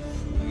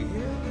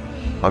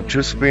 I'm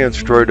just being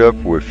straight up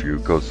with you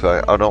because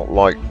I don't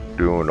like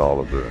doing all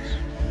of this.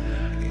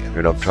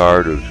 And I'm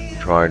tired of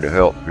trying to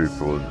help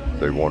people and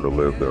they want to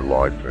live their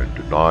life in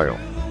denial.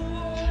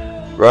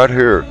 Right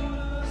here,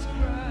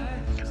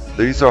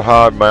 these are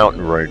high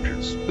mountain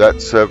ranges.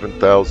 That's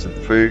 7,000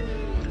 feet.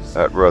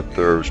 That right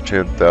there is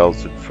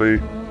 10,000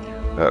 feet.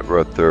 That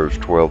right there is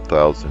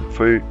 12,000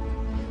 feet.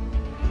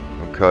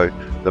 Okay,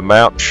 the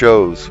map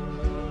shows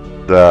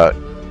that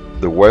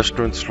the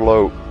western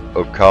slope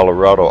of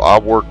Colorado, I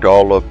worked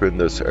all up in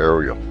this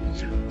area.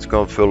 It's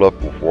going to fill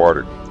up with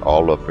water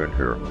all up in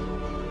here.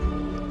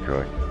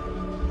 Okay.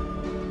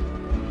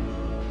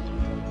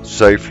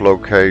 Safe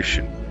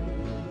location.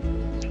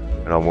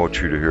 And I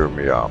want you to hear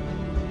me out.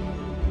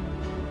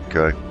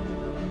 Okay.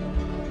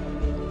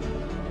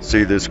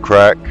 See this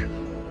crack?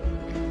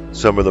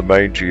 Some of the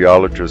main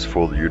geologists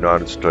for the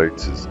United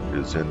States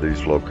is in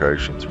these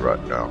locations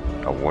right now.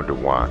 I wonder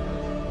why.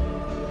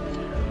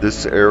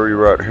 This area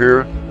right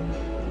here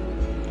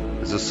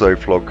is a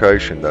safe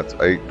location. That's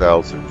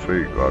 8,000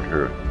 feet right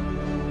here.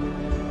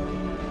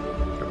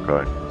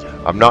 Okay.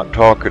 I'm not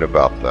talking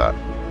about that.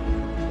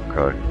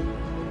 Okay.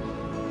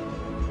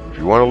 If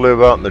you want to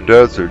live out in the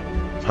desert,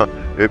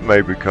 it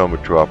may become a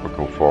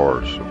tropical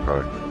forest.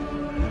 Okay.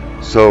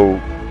 So,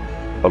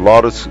 a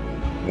lot of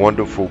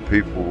wonderful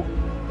people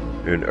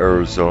in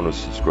Arizona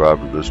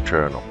subscribe to this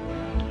channel,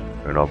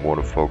 and I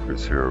want to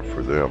focus here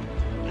for them.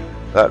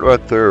 That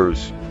right there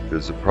is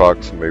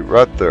approximately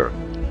right there,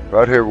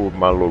 right here where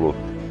my little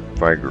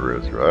finger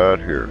is, right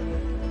here.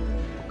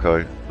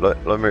 Okay,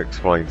 let me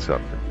explain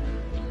something.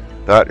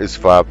 That is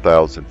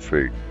 5,000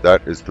 feet.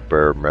 That is the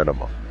bare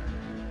minimum.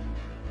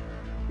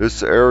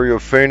 This area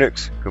of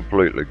Phoenix,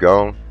 completely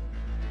gone.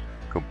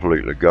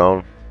 Completely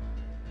gone.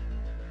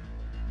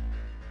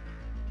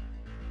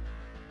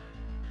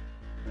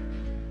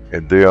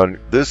 And then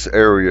this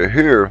area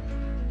here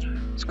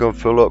is going to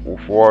fill up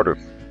with water.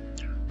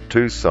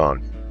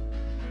 Tucson,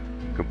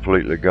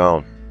 completely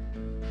gone.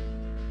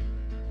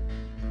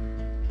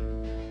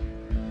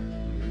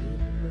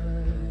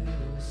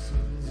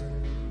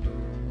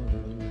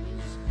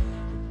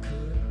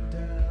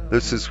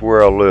 This is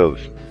where I live,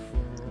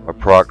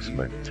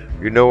 approximately.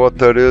 You know what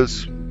that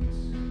is?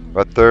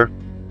 Right there?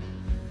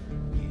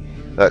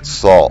 That's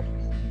salt.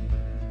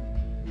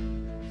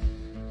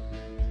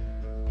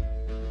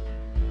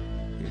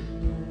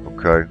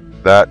 Okay,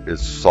 that is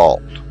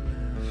salt.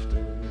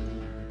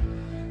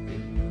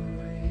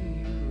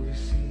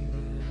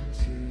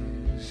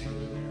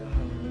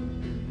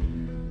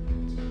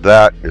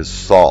 That is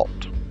salt.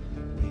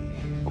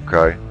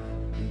 Okay?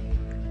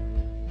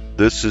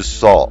 This is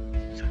salt.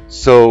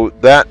 So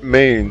that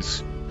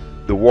means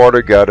the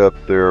water got up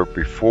there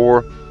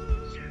before,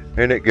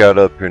 and it got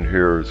up in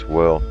here as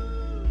well.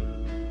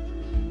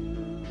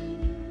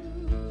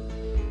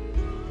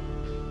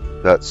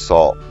 That's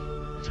salt.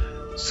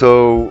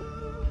 So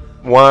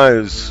why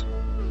is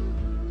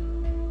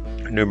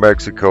New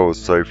Mexico a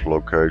safe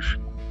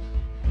location?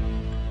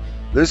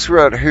 This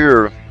right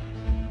here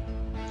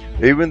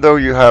Even though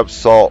you have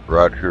salt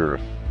right here,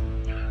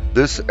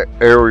 this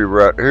area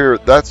right here,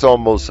 that's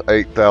almost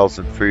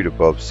 8,000 feet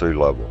above sea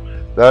level.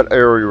 That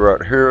area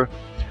right here,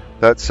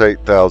 that's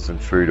 8,000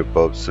 feet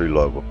above sea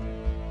level.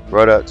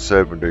 Right at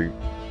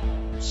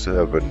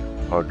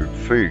 7,700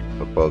 feet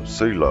above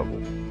sea level.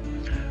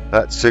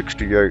 That's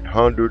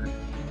 6,800.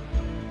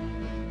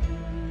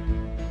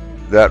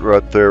 That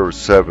right there is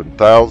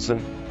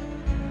 7,000.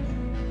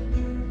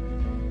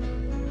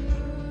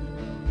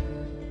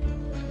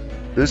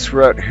 This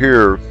right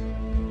here,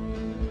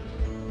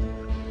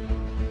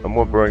 I'm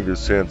going to bring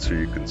this in so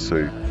you can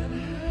see.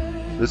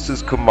 This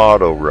is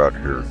Quemado right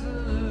here.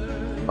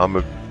 I'm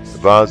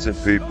advising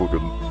people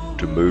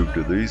to move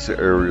to these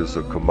areas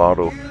of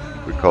Quemado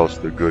because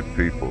they're good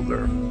people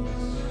there.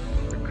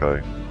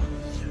 Okay.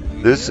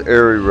 This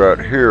area right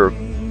here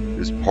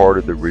is part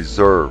of the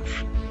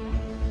reserve.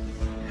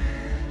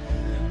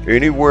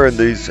 Anywhere in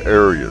these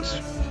areas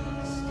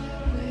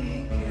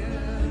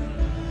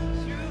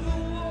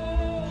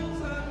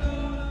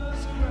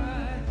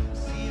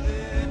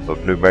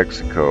of New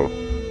Mexico,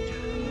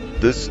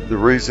 the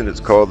reason it's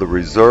called the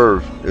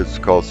reserve is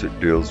because it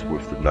deals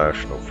with the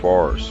national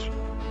forest.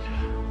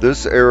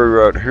 This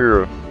area right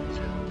here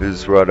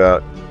is right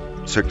at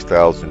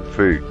 6,000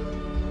 feet.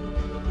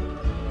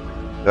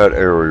 That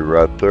area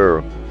right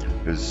there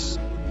is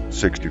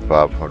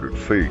 6,500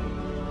 feet.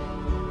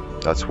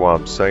 That's why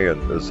I'm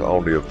saying there's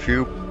only a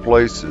few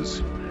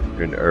places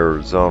in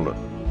Arizona.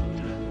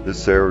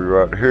 This area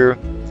right here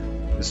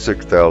is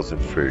 6,000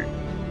 feet.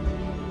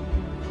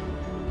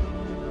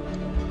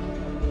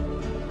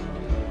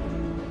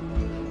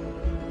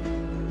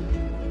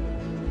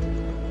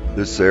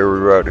 This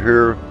area right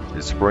here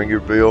is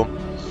Springerville.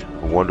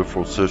 A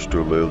wonderful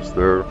sister lives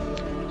there.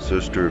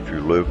 Sister, if you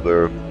live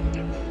there,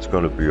 it's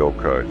going to be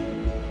okay.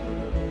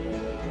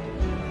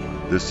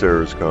 This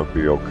area is going to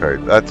be okay.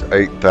 That's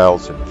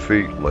 8,000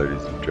 feet,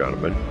 ladies and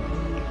gentlemen.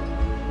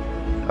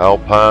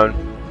 Alpine,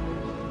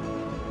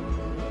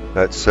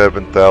 that's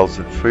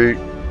 7,000 feet.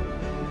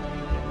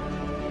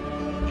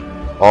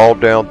 All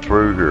down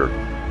through here,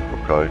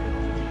 okay?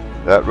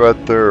 That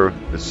right there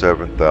is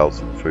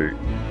 7,000 feet.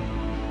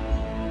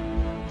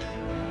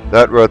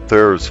 That right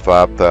there is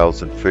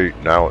 5,000 feet.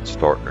 Now it's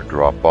starting to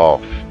drop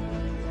off.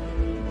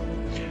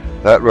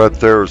 That right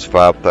there is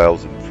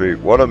 5,000 feet.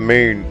 What I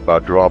mean by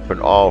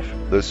dropping off,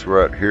 this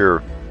right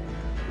here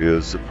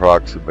is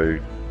approximately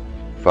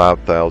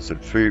 5,000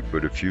 feet.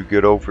 But if you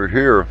get over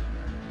here,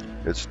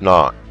 it's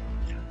not.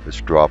 It's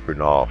dropping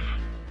off.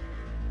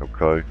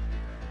 Okay?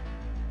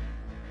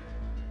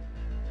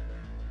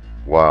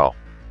 Wow.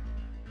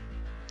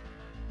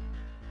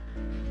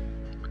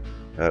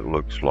 That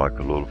looks like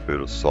a little bit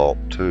of salt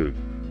too.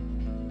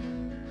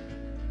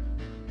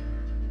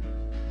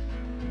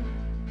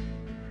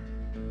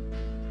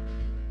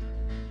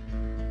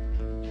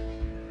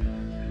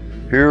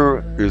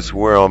 Here is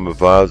where I'm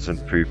advising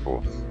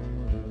people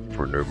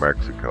for New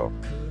Mexico.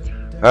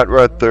 That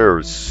right there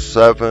is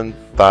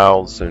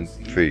 7,000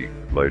 feet,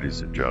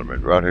 ladies and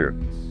gentlemen, right here.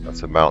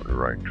 That's a mountain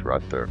range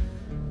right there.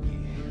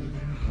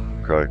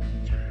 Okay.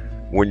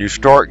 When you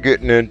start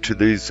getting into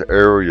these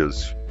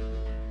areas,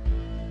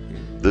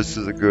 this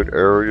is a good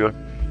area,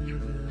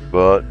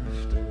 but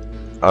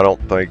I don't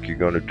think you're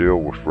going to deal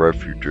with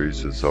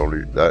refugees.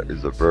 That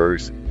is a very,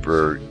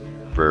 very,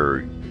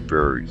 very,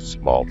 very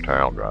small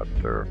town right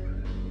there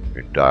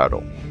in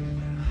Diddle.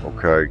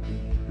 Okay,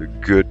 the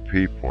good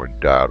people in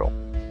Diddle.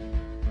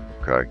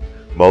 Okay,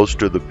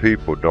 most of the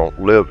people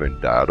don't live in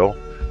Diddle.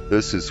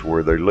 This is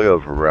where they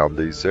live, around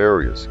these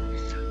areas.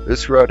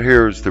 This right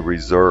here is the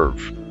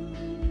reserve.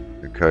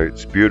 Okay,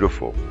 it's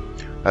beautiful.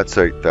 That's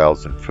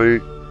 8,000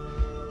 feet.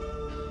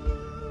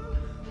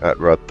 That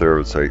right there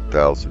is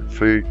 8,000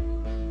 feet.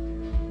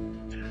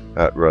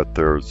 That right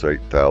there is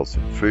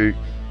 8,000 feet.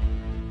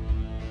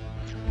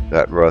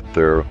 That right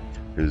there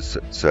is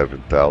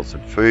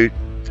 7,000 feet.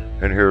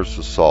 And here's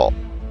the salt.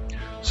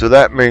 So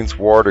that means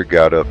water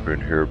got up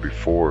in here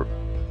before.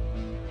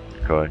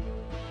 Okay,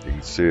 you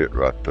can see it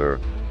right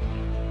there.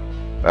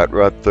 That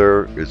right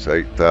there is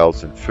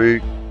 8,000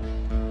 feet.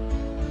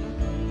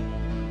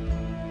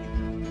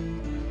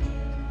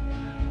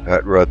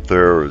 That right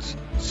there is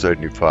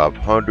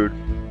 7,500.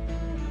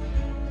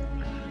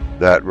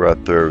 That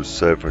right there is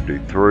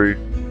 73.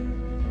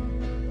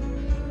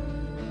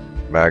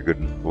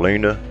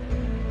 Magdalena,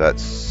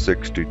 that's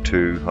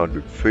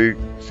 6,200 feet.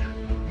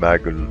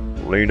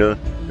 Magdalena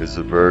is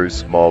a very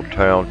small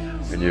town,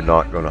 and you're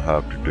not going to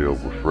have to deal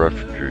with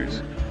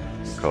refugees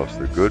because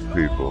they're good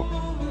people,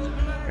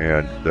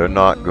 and they're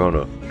not going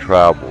to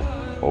travel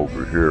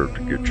over here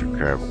to get your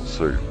camel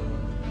suit.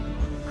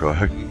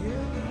 Okay?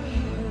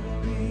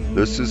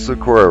 This is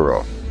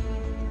Socorro.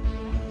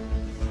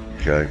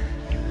 Okay?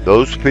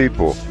 Those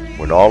people,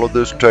 when all of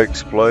this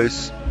takes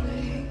place,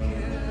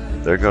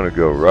 they're going to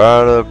go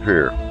right up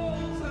here.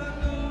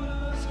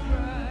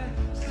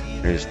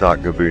 And it's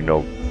not going to be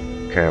no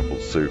camel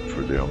suit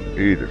for them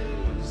either.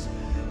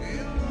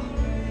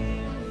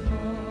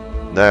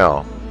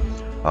 Now,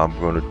 I'm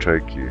going to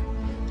take you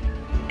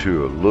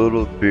to a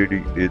little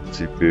bitty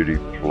itsy bitty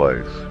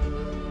place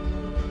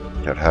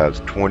that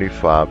has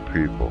 25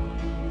 people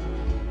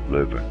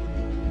living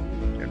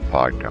in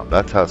Pie Town.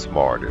 That's how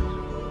small it is.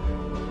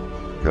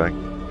 Okay?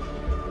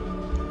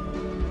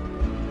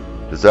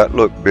 Does that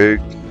look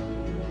big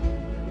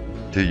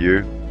to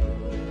you?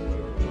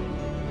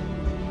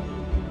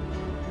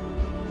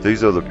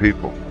 These are the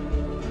people.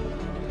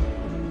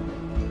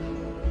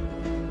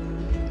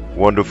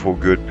 Wonderful,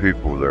 good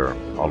people there.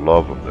 I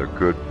love them. They're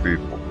good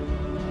people.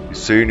 You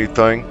see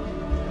anything?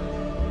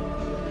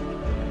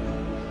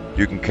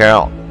 You can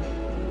count.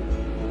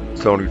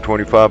 It's only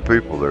 25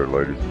 people there,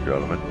 ladies and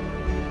gentlemen.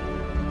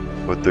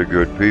 But they're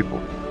good people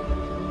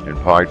in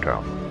Pie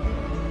Town.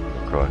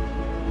 Okay.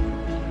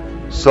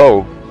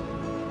 So,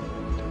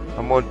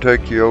 I'm going to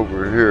take you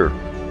over here.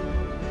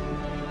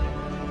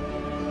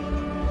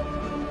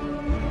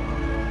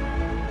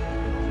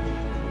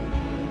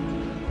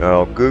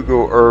 Now,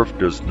 Google Earth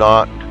does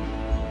not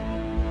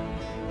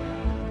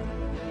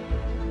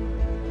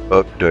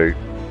update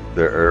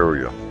their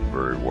area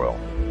very well.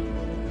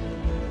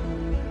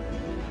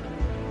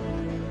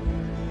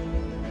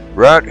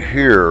 Right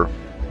here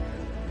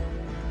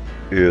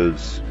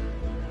is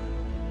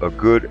a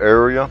good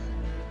area.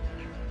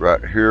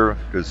 Right here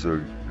is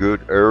a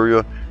good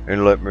area,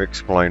 and let me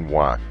explain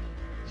why.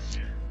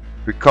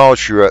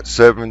 Because you're at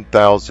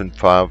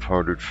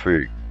 7,500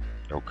 feet,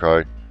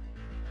 okay?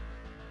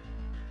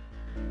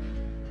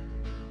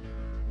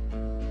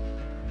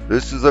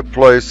 This is a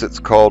place that's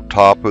called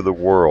Top of the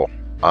World.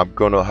 I'm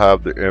going to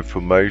have the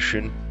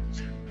information.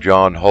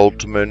 John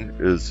Holtermann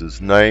is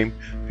his name.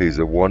 He's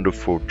a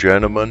wonderful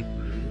gentleman,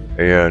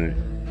 and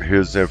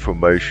his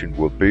information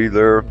will be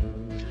there.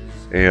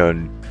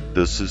 And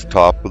this is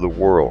Top of the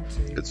World.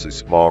 It's a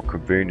small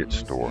convenience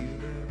store.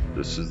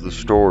 This is the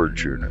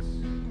storage unit.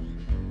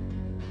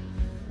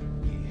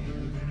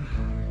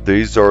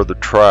 These are the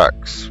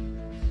tracks.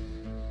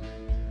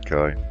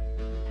 Okay.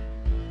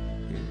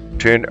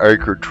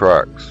 10-acre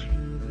tracts.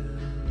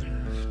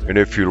 And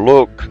if you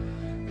look,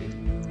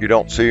 you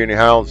don't see any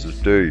houses,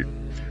 do you?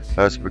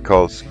 That's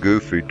because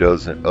Goofy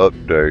doesn't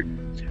update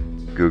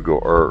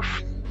Google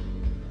Earth.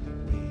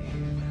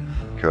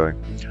 Okay.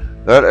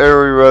 That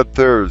area right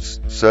there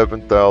is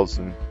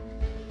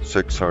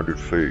 7,600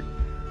 feet.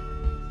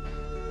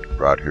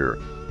 Right here.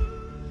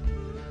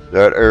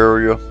 That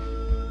area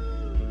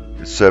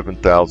is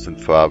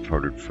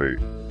 7,500 feet.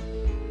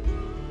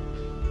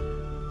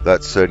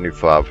 That's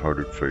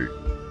 7,500 feet.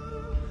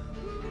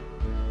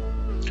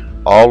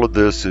 All of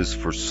this is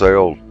for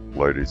sale,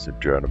 ladies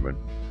and gentlemen.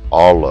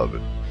 All of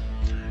it.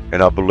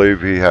 And I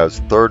believe he has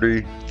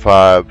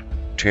 35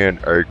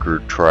 10-acre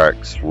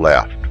tracts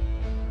left.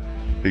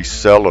 He's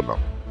selling them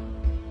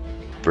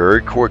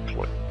very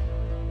quickly.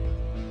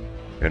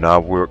 And I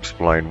will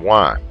explain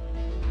why.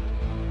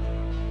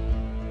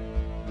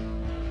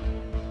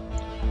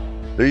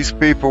 These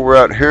people were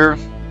out here.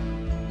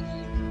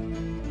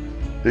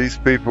 These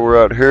people were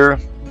out here.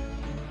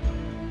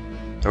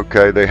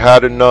 Okay, they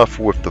had enough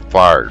with the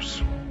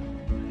fires.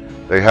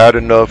 They had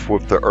enough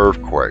with the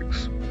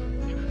earthquakes.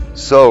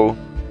 So,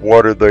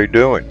 what are they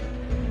doing?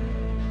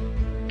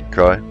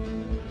 Okay.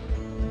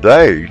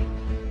 They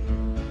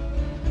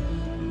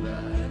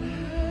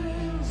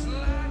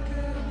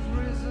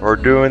are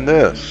doing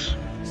this.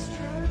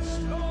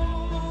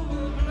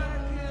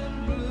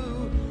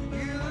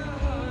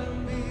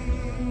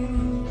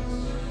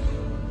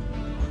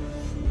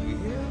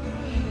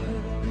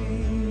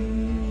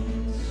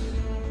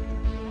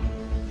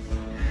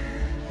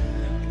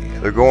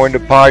 They're going to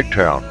Pie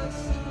Town.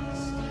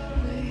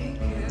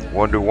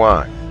 Wonder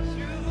why.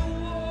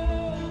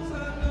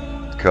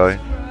 Okay.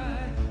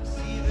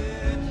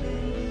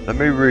 Let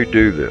me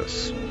redo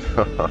this.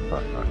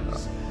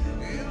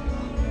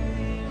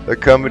 They're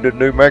coming to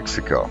New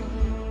Mexico.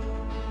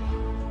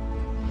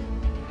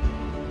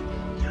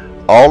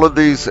 All of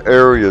these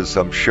areas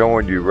I'm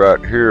showing you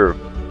right here,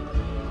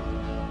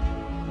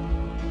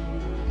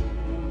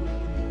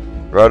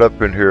 right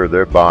up in here,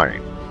 they're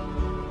buying.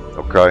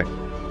 Okay?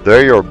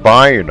 They are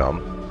buying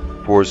them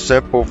for a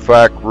simple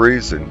fact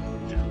reason.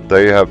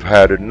 They have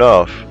had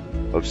enough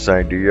of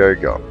San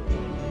Diego.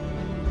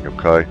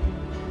 Okay?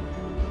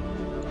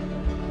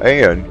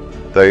 And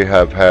they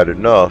have had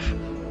enough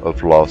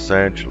of Los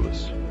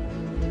Angeles.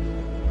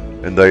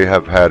 And they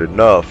have had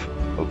enough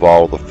of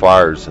all the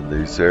fires in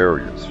these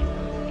areas.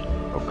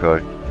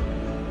 Okay?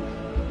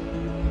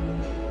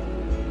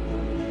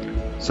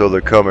 So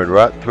they're coming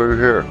right through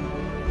here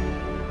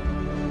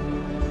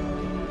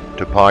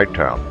to Pie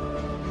Town.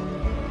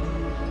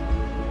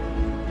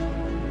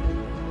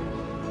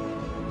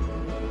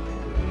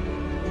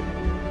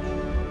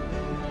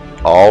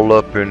 All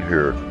up in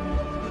here.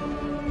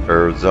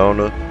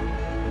 Arizona.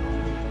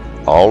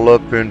 All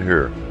up in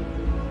here.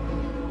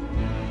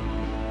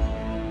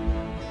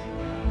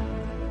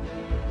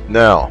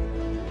 Now,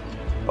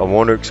 I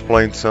want to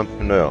explain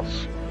something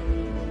else.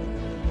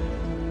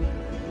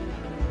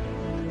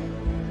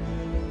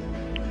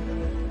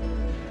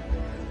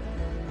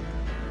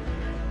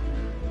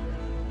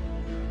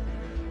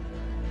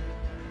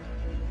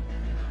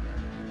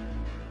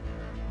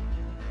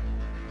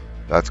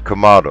 That's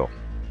Quemado.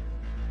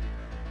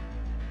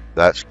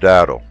 That's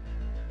Daddle.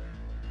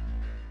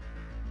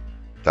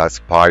 That's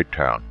Pie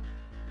Town.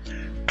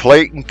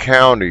 Clayton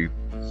County.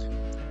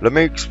 Let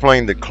me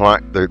explain the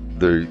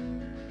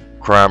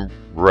crime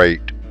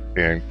rate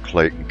in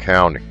Clayton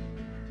County.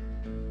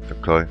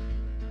 Okay.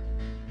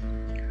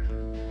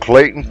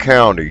 Clayton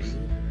County,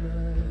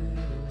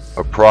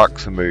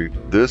 approximately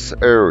this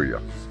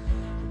area,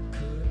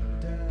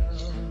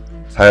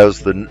 has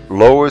the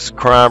lowest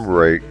crime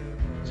rate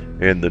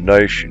in the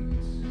nation.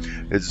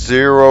 It's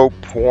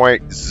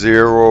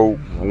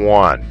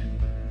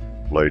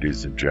 0.01,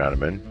 ladies and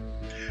gentlemen.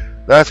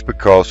 That's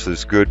because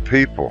there's good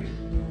people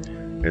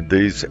in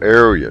these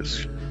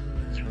areas.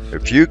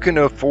 If you can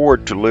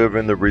afford to live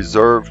in the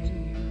reserve,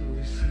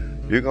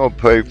 you're going to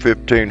pay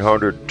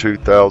 $1,500 to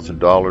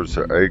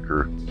 $2,000 an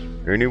acre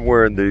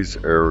anywhere in these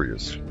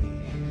areas.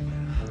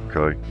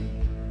 Okay.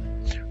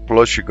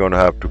 Plus, you're going to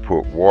have to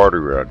put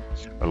water in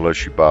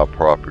unless you buy a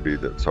property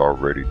that's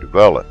already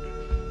developed.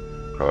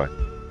 Okay.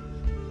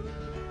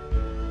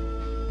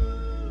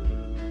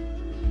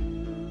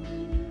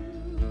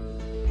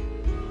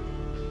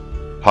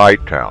 Pie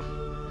Town.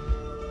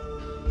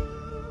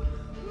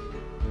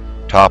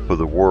 Top of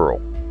the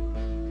world.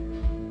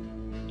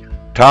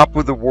 Top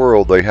of the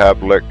world, they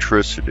have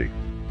electricity.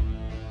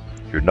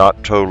 You're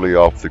not totally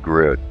off the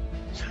grid.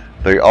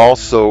 They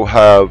also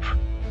have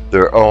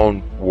their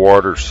own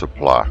water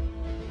supply.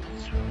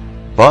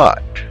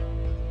 But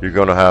you're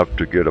going to have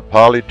to get a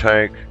poly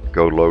tank,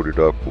 go load it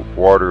up with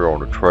water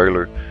on a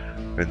trailer,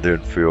 and then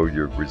fill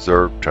your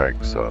reserve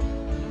tanks up.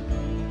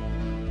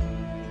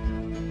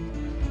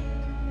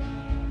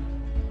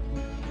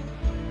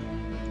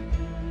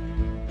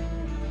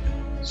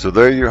 So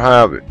there you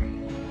have it.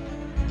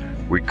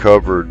 We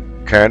covered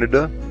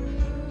Canada,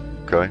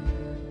 okay,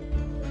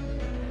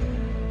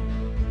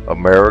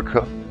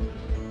 America,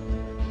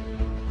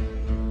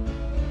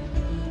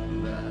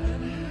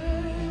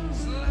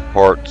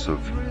 parts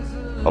of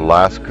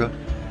Alaska,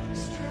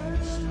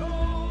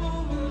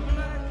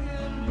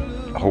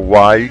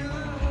 Hawaii,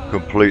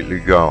 completely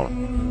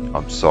gone.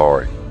 I'm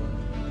sorry.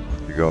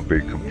 You're going to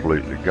be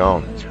completely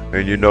gone.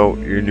 And you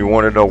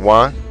want to know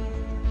why?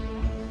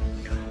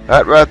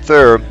 That right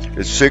there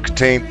is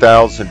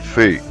 16,000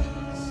 feet,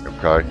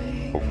 okay,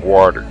 of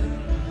water.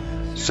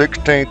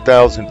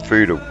 16,000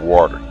 feet of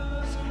water.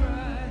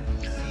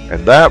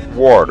 And that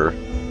water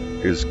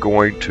is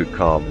going to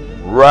come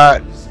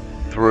right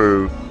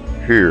through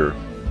here.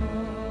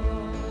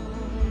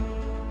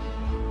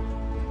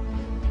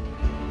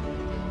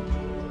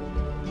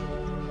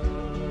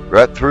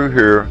 Right through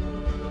here,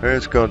 and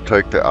it's going to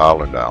take the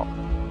island out.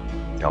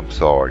 I'm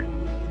sorry.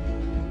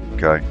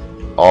 Okay?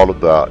 All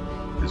of that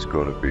is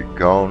going to be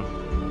gone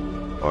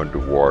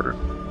underwater.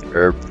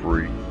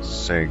 Every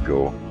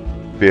single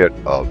bit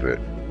of it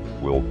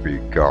will be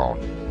gone.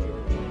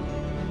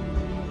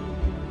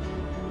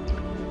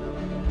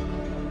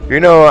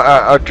 You know,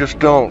 I just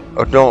don't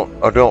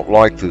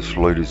like this,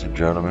 ladies and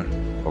gentlemen.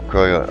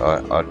 Okay,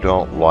 I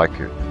don't like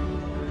it.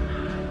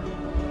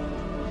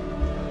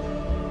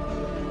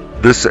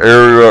 This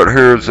area right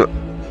here is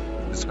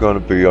going to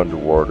be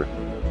underwater.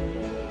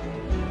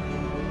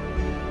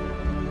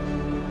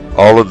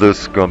 All of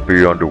this is going to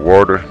be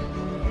underwater.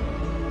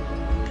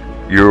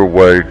 You're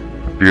away,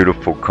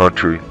 beautiful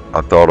country. I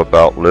thought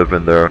about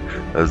living there.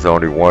 There's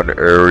only one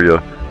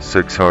area,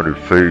 600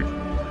 feet.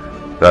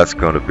 That's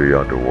going to be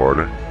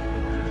underwater.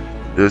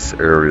 This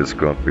area is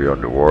going to be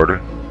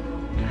underwater.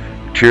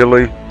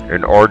 Chile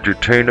and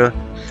Argentina,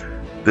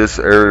 this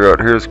area right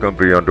here is going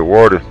to be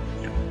underwater.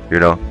 You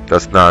know,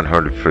 that's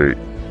 900 feet.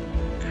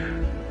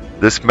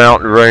 This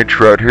mountain range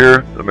right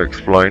here, let me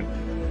explain.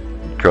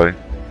 Okay.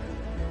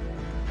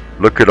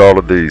 Look at all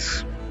of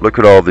these. Look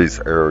at all these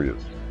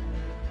areas.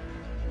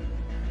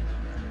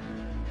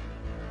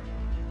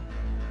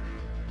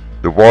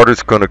 The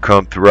water's going to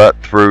come right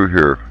through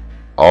here.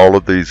 All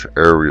of these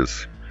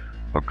areas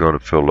are going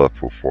to fill up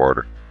with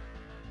water.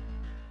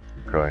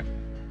 Okay?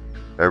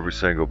 Every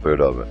single bit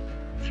of it.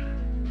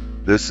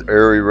 This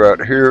area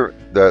right here,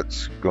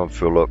 that's going to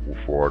fill up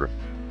with water.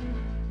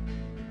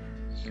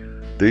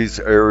 These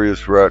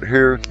areas right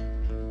here,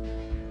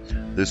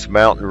 this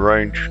mountain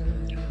range,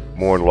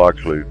 more than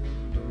likely,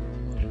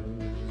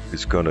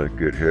 is going to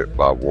get hit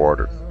by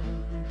water.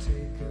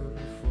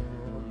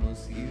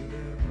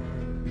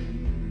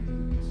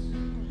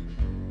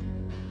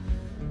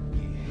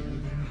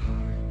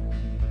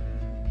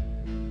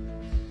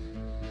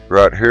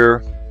 Right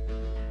here,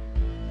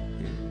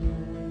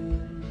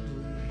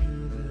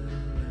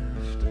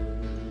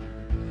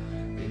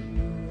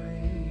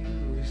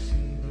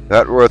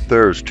 that right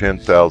there is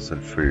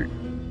 10,000 feet.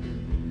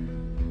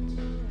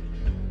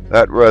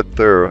 That right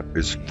there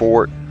is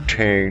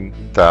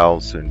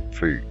 14,000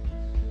 feet.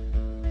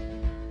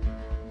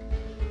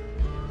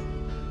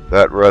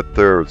 That right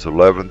there is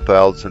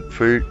 11,000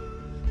 feet.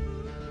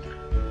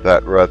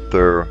 That right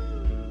there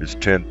is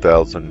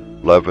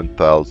 10,000,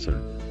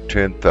 11,000,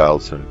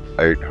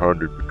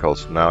 10,800,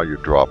 because now you're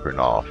dropping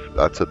off.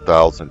 That's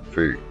 1,000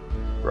 feet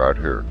right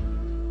here.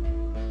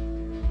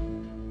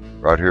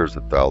 Right here is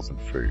 1,000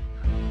 feet.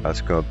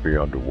 That's going to be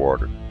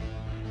underwater.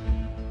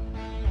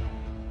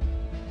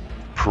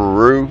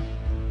 Peru,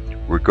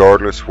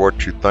 regardless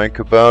what you think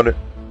about it,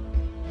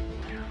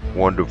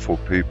 wonderful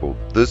people.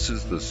 This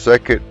is the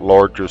second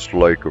largest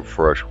lake of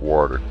fresh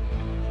water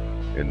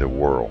in the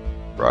world,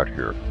 right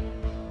here.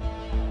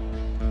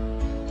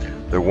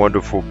 They're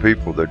wonderful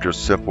people. They're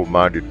just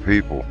simple-minded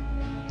people.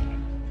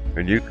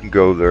 And you can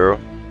go there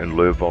and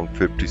live on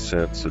 50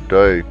 cents a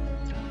day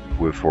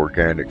with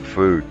organic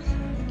food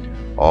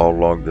all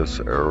along this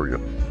area.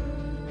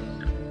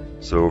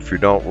 So if you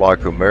don't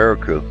like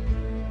America,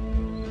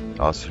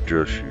 I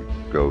suggest you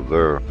go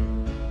there.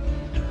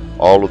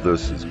 All of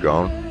this is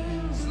gone.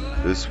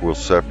 This will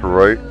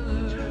separate,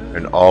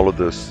 and all of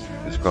this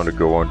is going to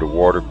go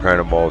underwater.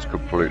 Panama is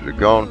completely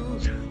gone.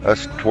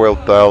 That's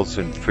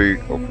 12,000 feet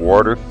of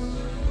water.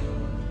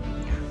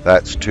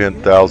 That's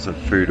 10,000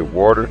 feet of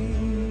water.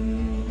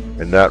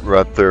 And that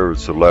right there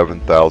is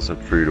 11,000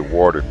 feet of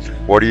water.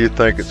 What do you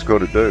think it's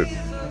going to do?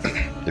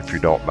 If you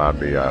don't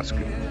mind me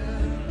asking.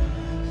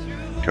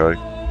 Okay?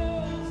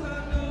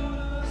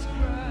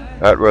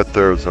 That right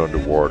there is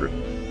underwater.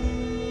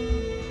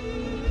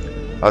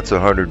 That's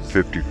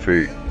 150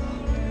 feet.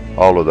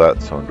 All of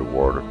that's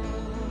underwater.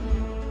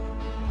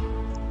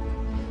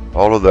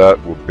 All of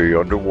that will be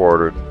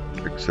underwater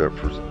except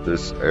for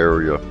this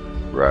area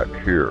right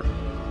here.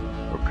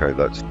 Okay,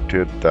 that's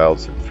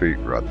 10,000 feet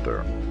right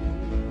there.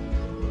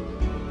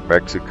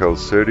 Mexico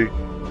City,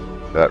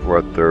 that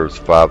right there is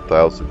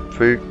 5,000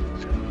 feet.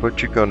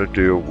 But you're going to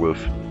deal with,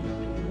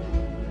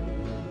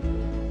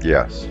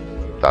 yes,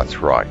 that's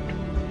right,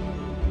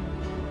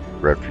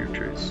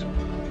 refugees.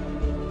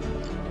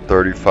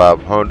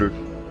 3,500.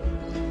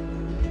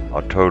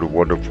 I told a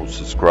wonderful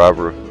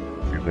subscriber,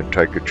 you can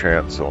take a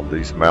chance on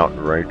these mountain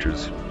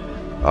ranges.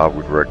 I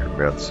would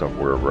recommend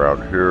somewhere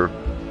around here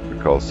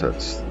because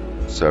that's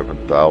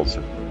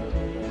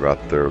 7,000.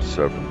 Right there,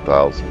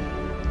 7,000.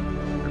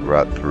 And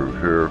right through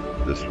here,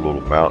 this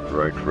little mountain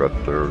range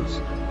right there is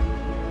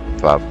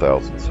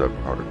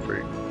 5,700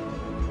 feet.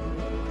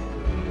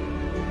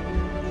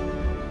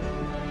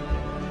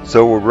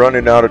 So we're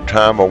running out of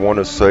time. I want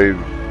to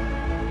save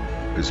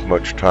as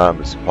much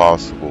time as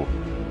possible.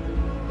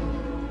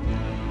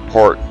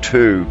 Part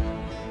 2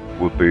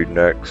 will be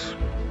next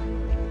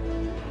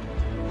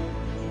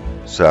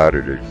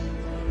Saturday.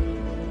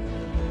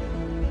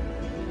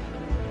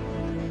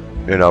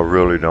 And I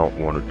really don't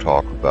want to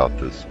talk about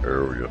this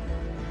area.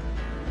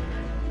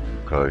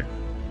 Okay?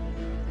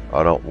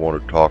 I don't want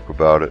to talk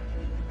about it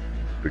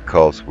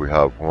because we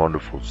have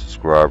wonderful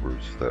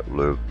subscribers that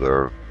live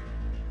there,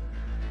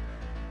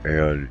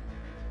 and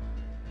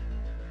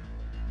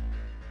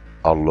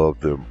I love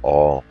them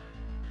all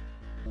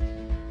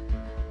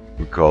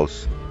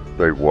because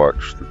they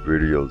watch the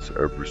videos,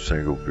 every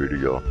single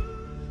video,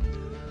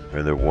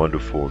 and they're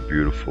wonderful and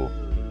beautiful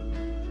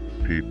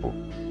people,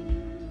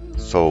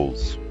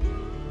 souls.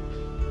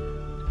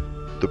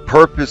 The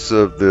purpose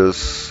of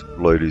this,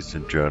 ladies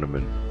and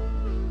gentlemen,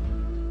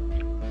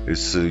 is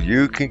so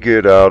you can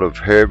get out of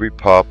heavy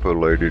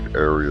populated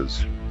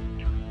areas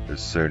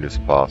as soon as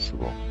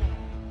possible.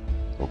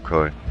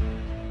 Okay?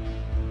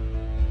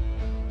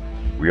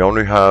 We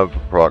only have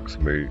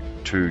approximately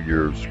 2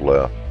 years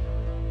left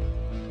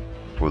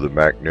for the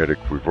magnetic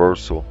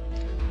reversal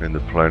in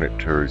the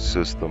planetary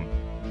system,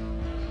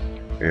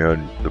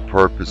 and the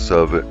purpose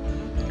of it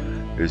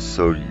is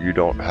so you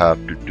don't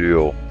have to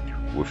deal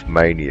with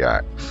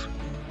maniacs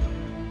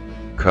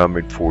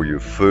coming for your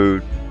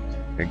food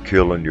and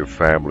killing your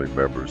family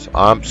members.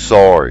 I'm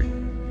sorry,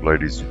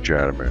 ladies and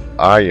gentlemen.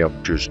 I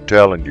am just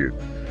telling you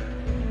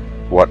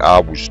what I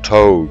was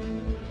told.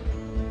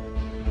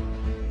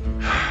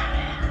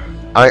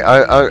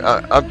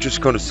 I'm just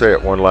going to say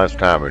it one last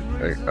time,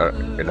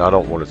 and I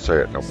don't want to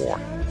say it no more.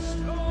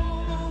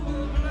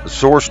 A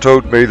source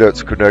told me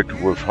that's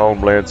connected with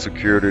Homeland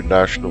Security,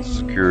 National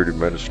Security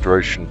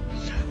Administration,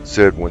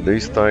 said when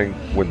these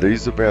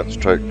events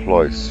take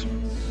place,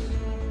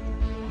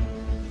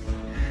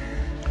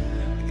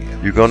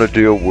 you're going to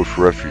deal with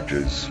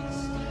refugees.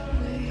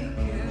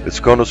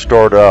 It's going to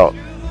start out.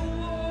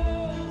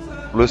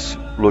 Let's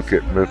look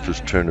at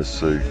Memphis,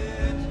 Tennessee.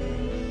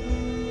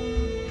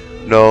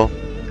 No,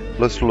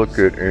 let's look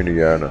at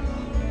Indiana.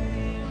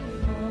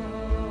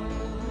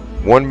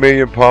 1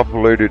 million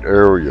populated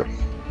area.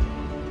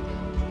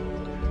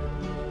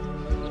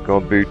 It's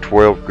going to be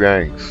 12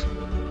 gangs.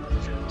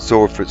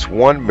 So if it's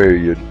 1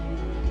 million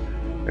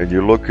and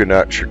you're looking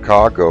at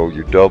Chicago,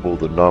 you double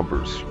the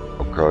numbers,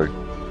 okay?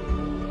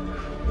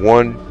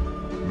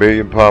 1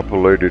 million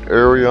populated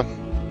area,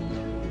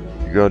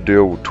 you're going to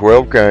deal with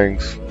 12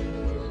 gangs.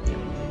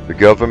 The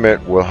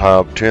government will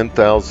have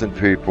 10,000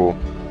 people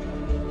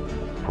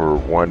per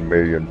 1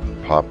 million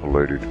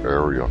populated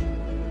area,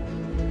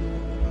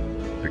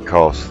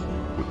 because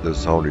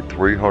there's only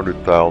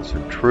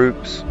 300,000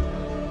 troops.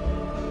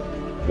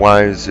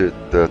 Why is it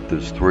that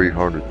there's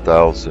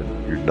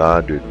 300,000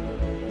 united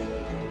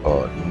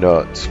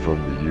nuts from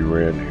the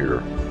UN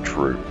here,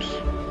 troops?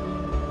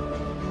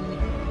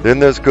 Then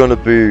there's going to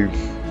be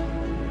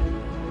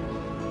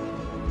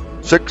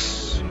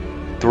 6,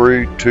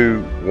 3,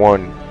 2,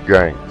 1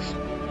 gangs.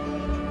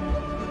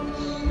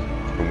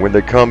 And when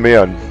they come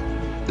in,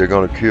 they're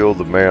going to kill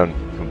the man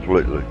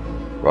completely,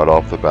 right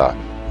off the bat.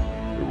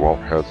 They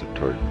won't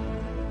hesitate,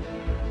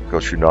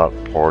 because you're not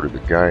part of the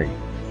gang.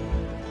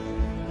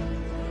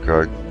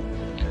 Okay?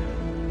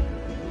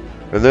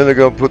 And then they're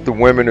going to put the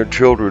women and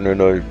children in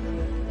a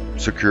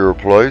secure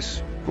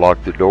place,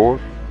 lock the door,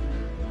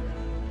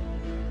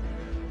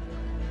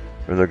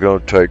 and they're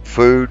going to take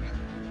food,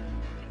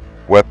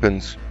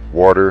 weapons,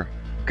 water,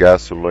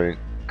 gasoline,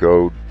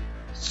 gold,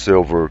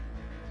 silver,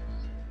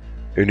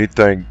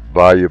 anything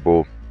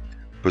valuable,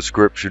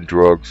 prescription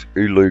drugs,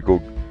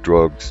 illegal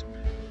drugs,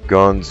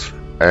 guns,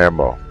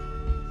 ammo.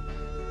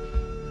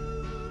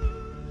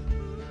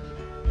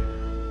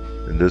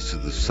 And this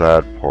is the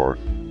sad part,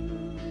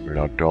 and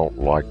I don't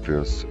like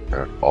this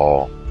at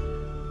all.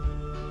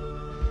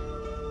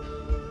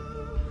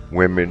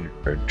 Women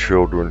and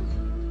children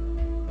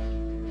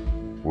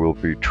will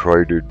be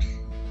traded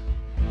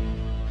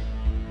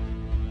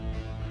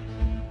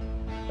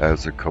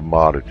as a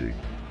commodity.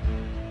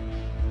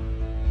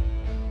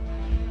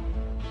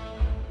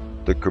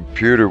 The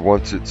computer,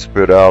 once it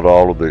spit out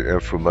all of the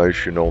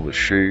information on the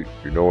sheet,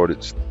 you know what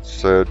it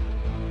said?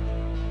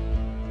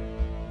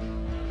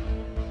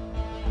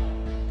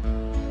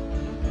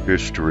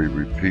 History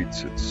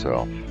repeats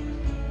itself.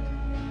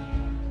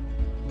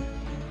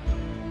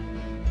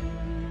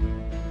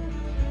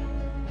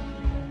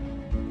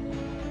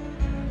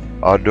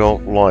 I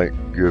don't like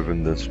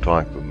giving this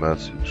type of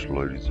message,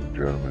 ladies and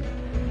gentlemen.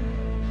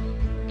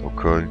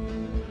 Okay?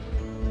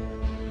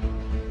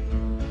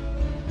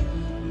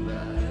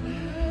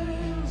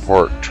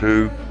 Part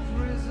 2,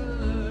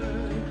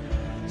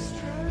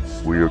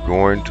 we are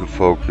going to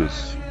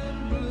focus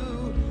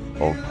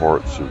on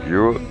parts of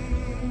Europe.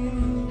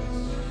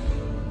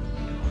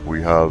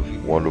 We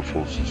have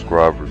wonderful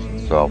subscribers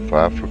in South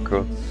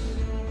Africa.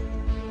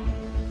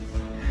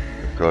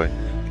 Okay?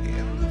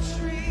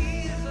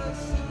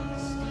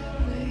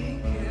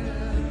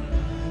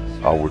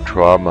 I will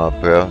try my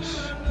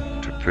best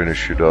to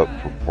finish it up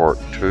for part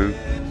 2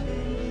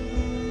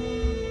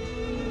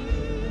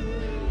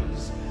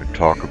 and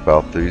talk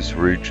about these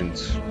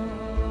regions,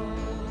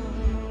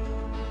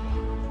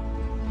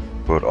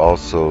 but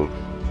also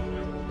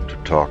to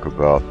talk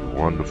about the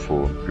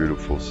wonderful and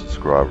beautiful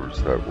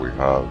subscribers that we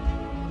have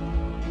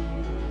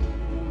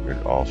in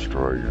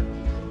Australia.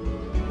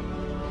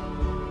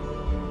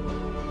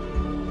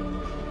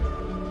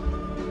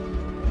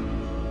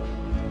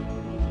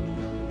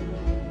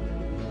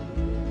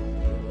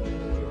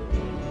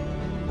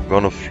 We're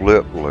gonna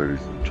flip,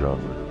 ladies and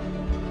gentlemen.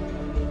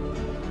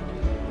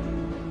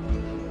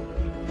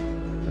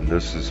 And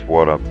this is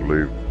what I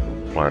believe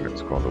the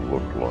planet's gonna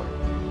look like.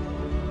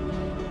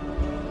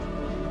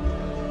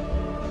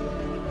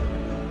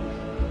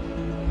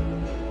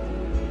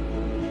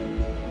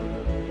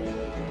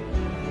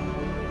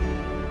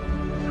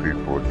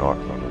 People are not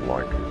gonna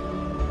like it.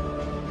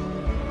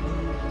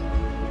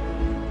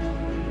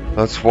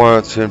 That's why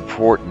it's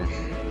important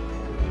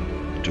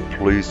to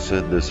please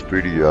send this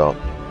video out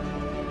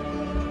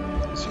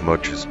as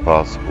much as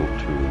possible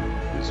to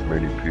as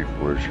many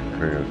people as you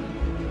can.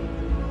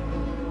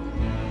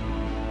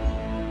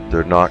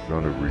 They're not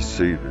going to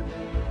receive it.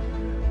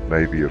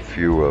 Maybe a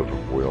few of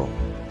them will,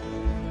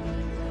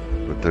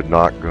 but they're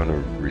not going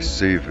to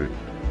receive it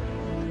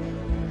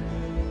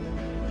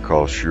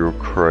because you're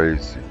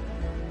crazy.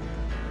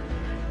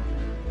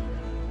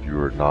 You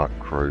are not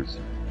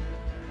crazy.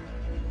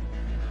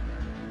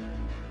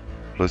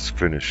 Let's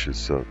finish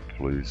this up,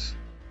 please.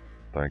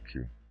 Thank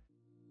you.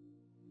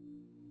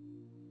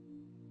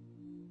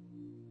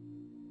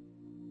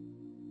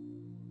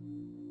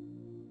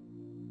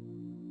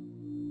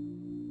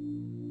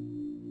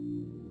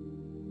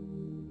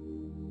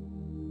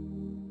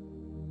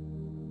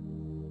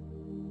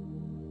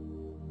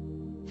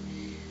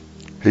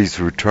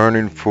 He's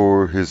returning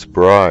for his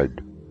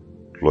bride,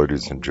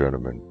 ladies and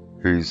gentlemen.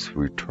 He's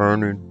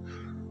returning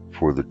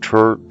for the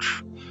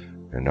church,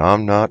 and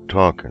I'm not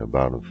talking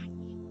about a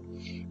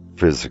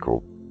physical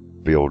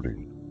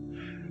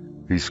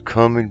building. He's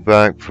coming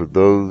back for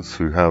those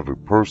who have a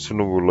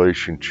personal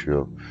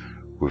relationship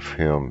with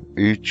him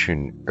each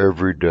and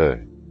every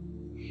day.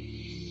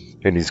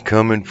 And he's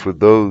coming for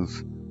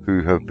those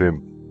who have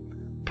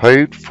been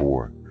paid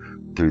for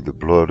through the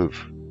blood of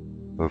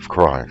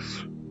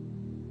Christ.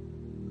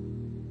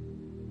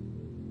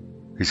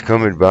 He's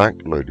coming back,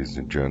 ladies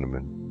and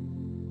gentlemen.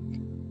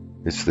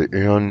 It's the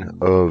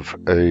end of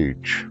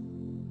age.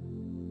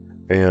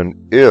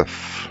 And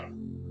if,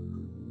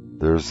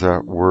 there's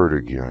that word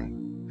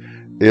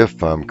again,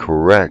 if I'm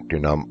correct,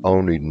 and I'm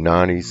only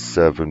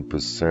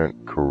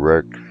 97%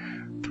 correct,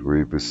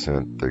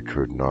 3% they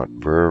could not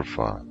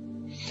verify,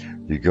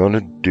 you're going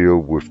to deal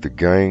with the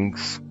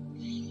gangs,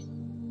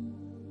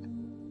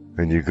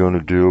 and you're going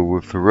to deal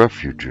with the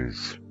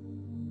refugees.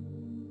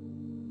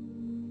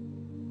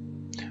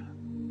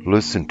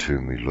 Listen to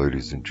me,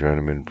 ladies and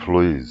gentlemen,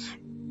 please.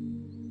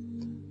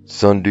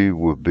 Sunday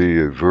will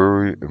be a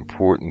very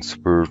important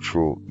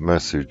spiritual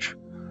message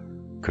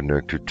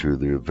connected to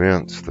the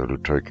events that are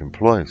taking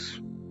place.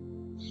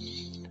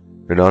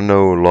 And I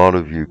know a lot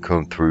of you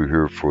come through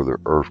here for the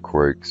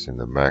earthquakes and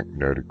the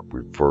magnetic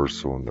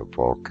reversal and the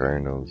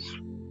volcanoes.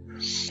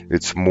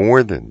 It's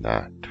more than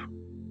that.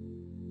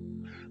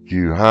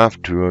 You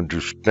have to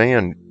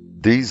understand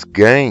these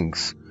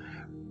gangs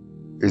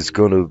is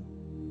going to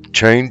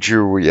change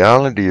your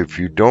reality if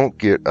you don't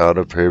get out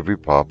of heavy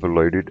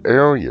populated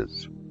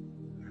areas.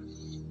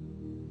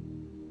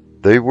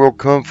 They will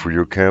come for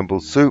your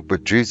Campbell soup,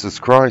 but Jesus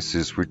Christ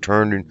is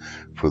returning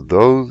for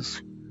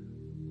those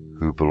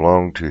who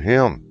belong to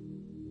Him.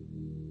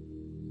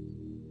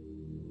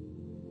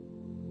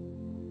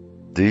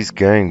 These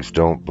gangs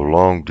don't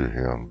belong to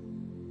Him.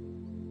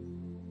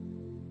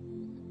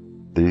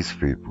 These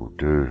people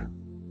do.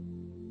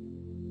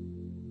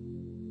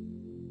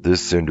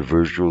 This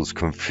individual is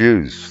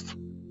confused.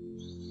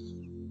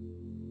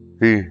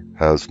 He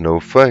has no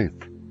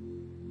faith.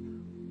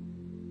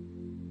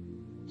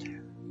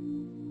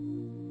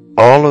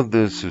 All of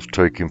this is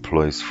taking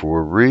place for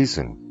a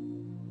reason.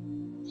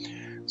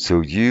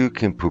 So you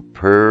can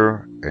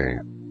prepare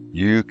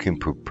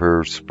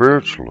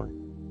spiritually.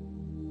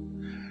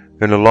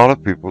 And a lot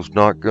of people's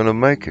not going to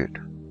make it.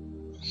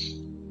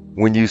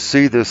 When you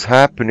see this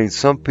happening,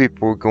 some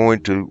people are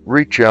going to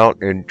reach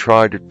out and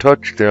try to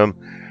touch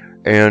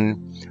them,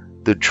 and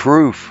the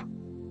truth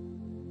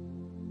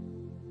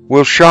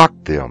will shock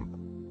them.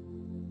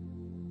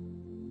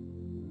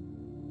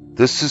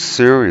 This is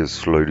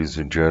serious, ladies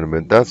and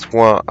gentlemen. That's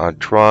why I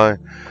try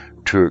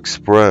to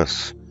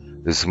express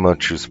as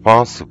much as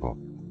possible.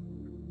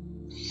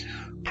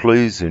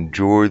 Please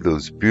enjoy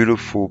those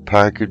beautiful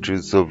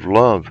packages of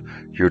love.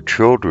 Your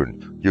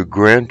children, your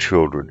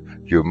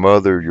grandchildren, your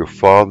mother, your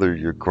father,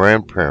 your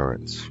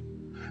grandparents,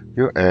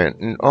 your aunt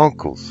and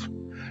uncles,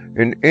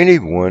 and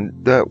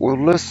anyone that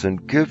will listen.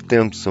 Give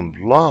them some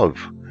love.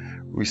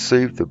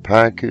 Receive the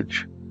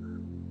package,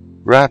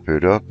 wrap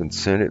it up, and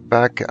send it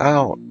back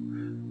out.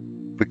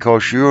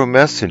 Because you're a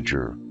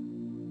messenger,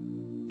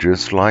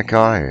 just like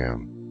I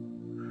am.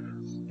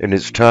 And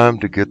it's time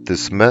to get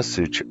this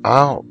message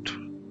out.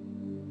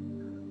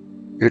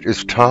 It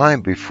is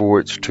time before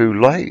it's too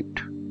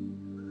late.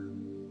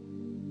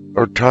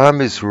 Our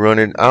time is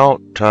running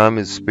out. Time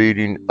is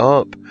speeding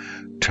up.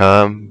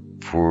 Time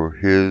for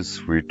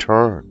His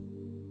return.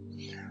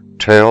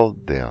 Tell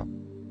them.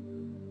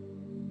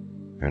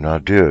 And I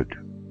did.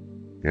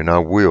 And I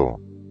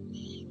will.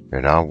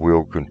 And I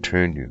will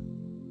continue.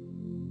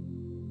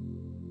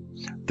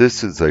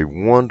 This is a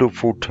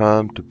wonderful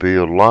time to be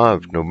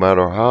alive, no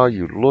matter how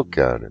you look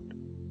at it.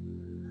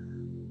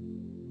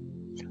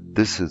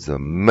 This is an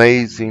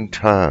amazing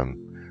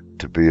time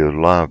to be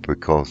alive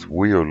because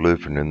we are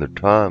living in the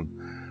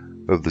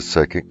time of the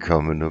second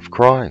coming of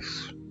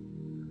Christ.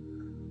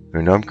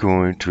 And I'm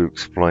going to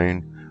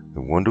explain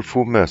the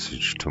wonderful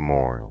message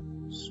tomorrow,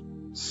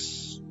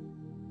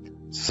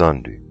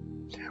 Sunday.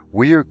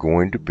 We are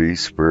going to be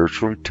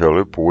spiritually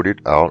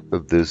teleported out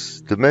of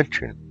this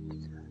dimension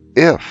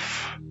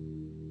if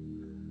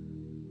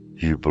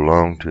you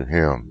belong to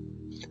Him.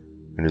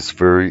 And it's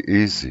very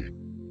easy.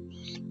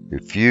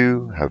 If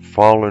you have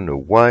fallen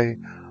away,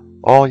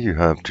 all you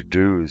have to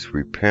do is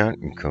repent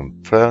and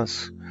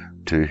confess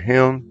to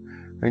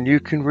Him, and you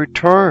can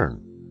return.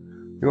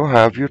 You'll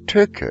have your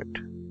ticket.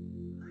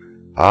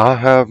 I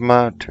have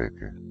my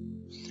ticket.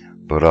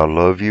 But I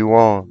love you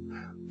all.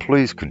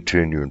 Please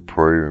continue in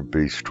prayer and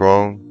be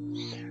strong,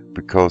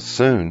 because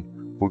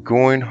soon we're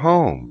going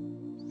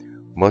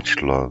home.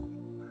 Much love,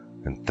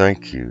 and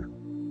thank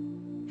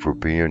you for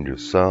being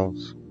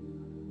yourselves.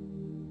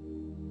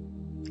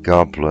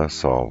 God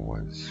bless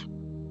always.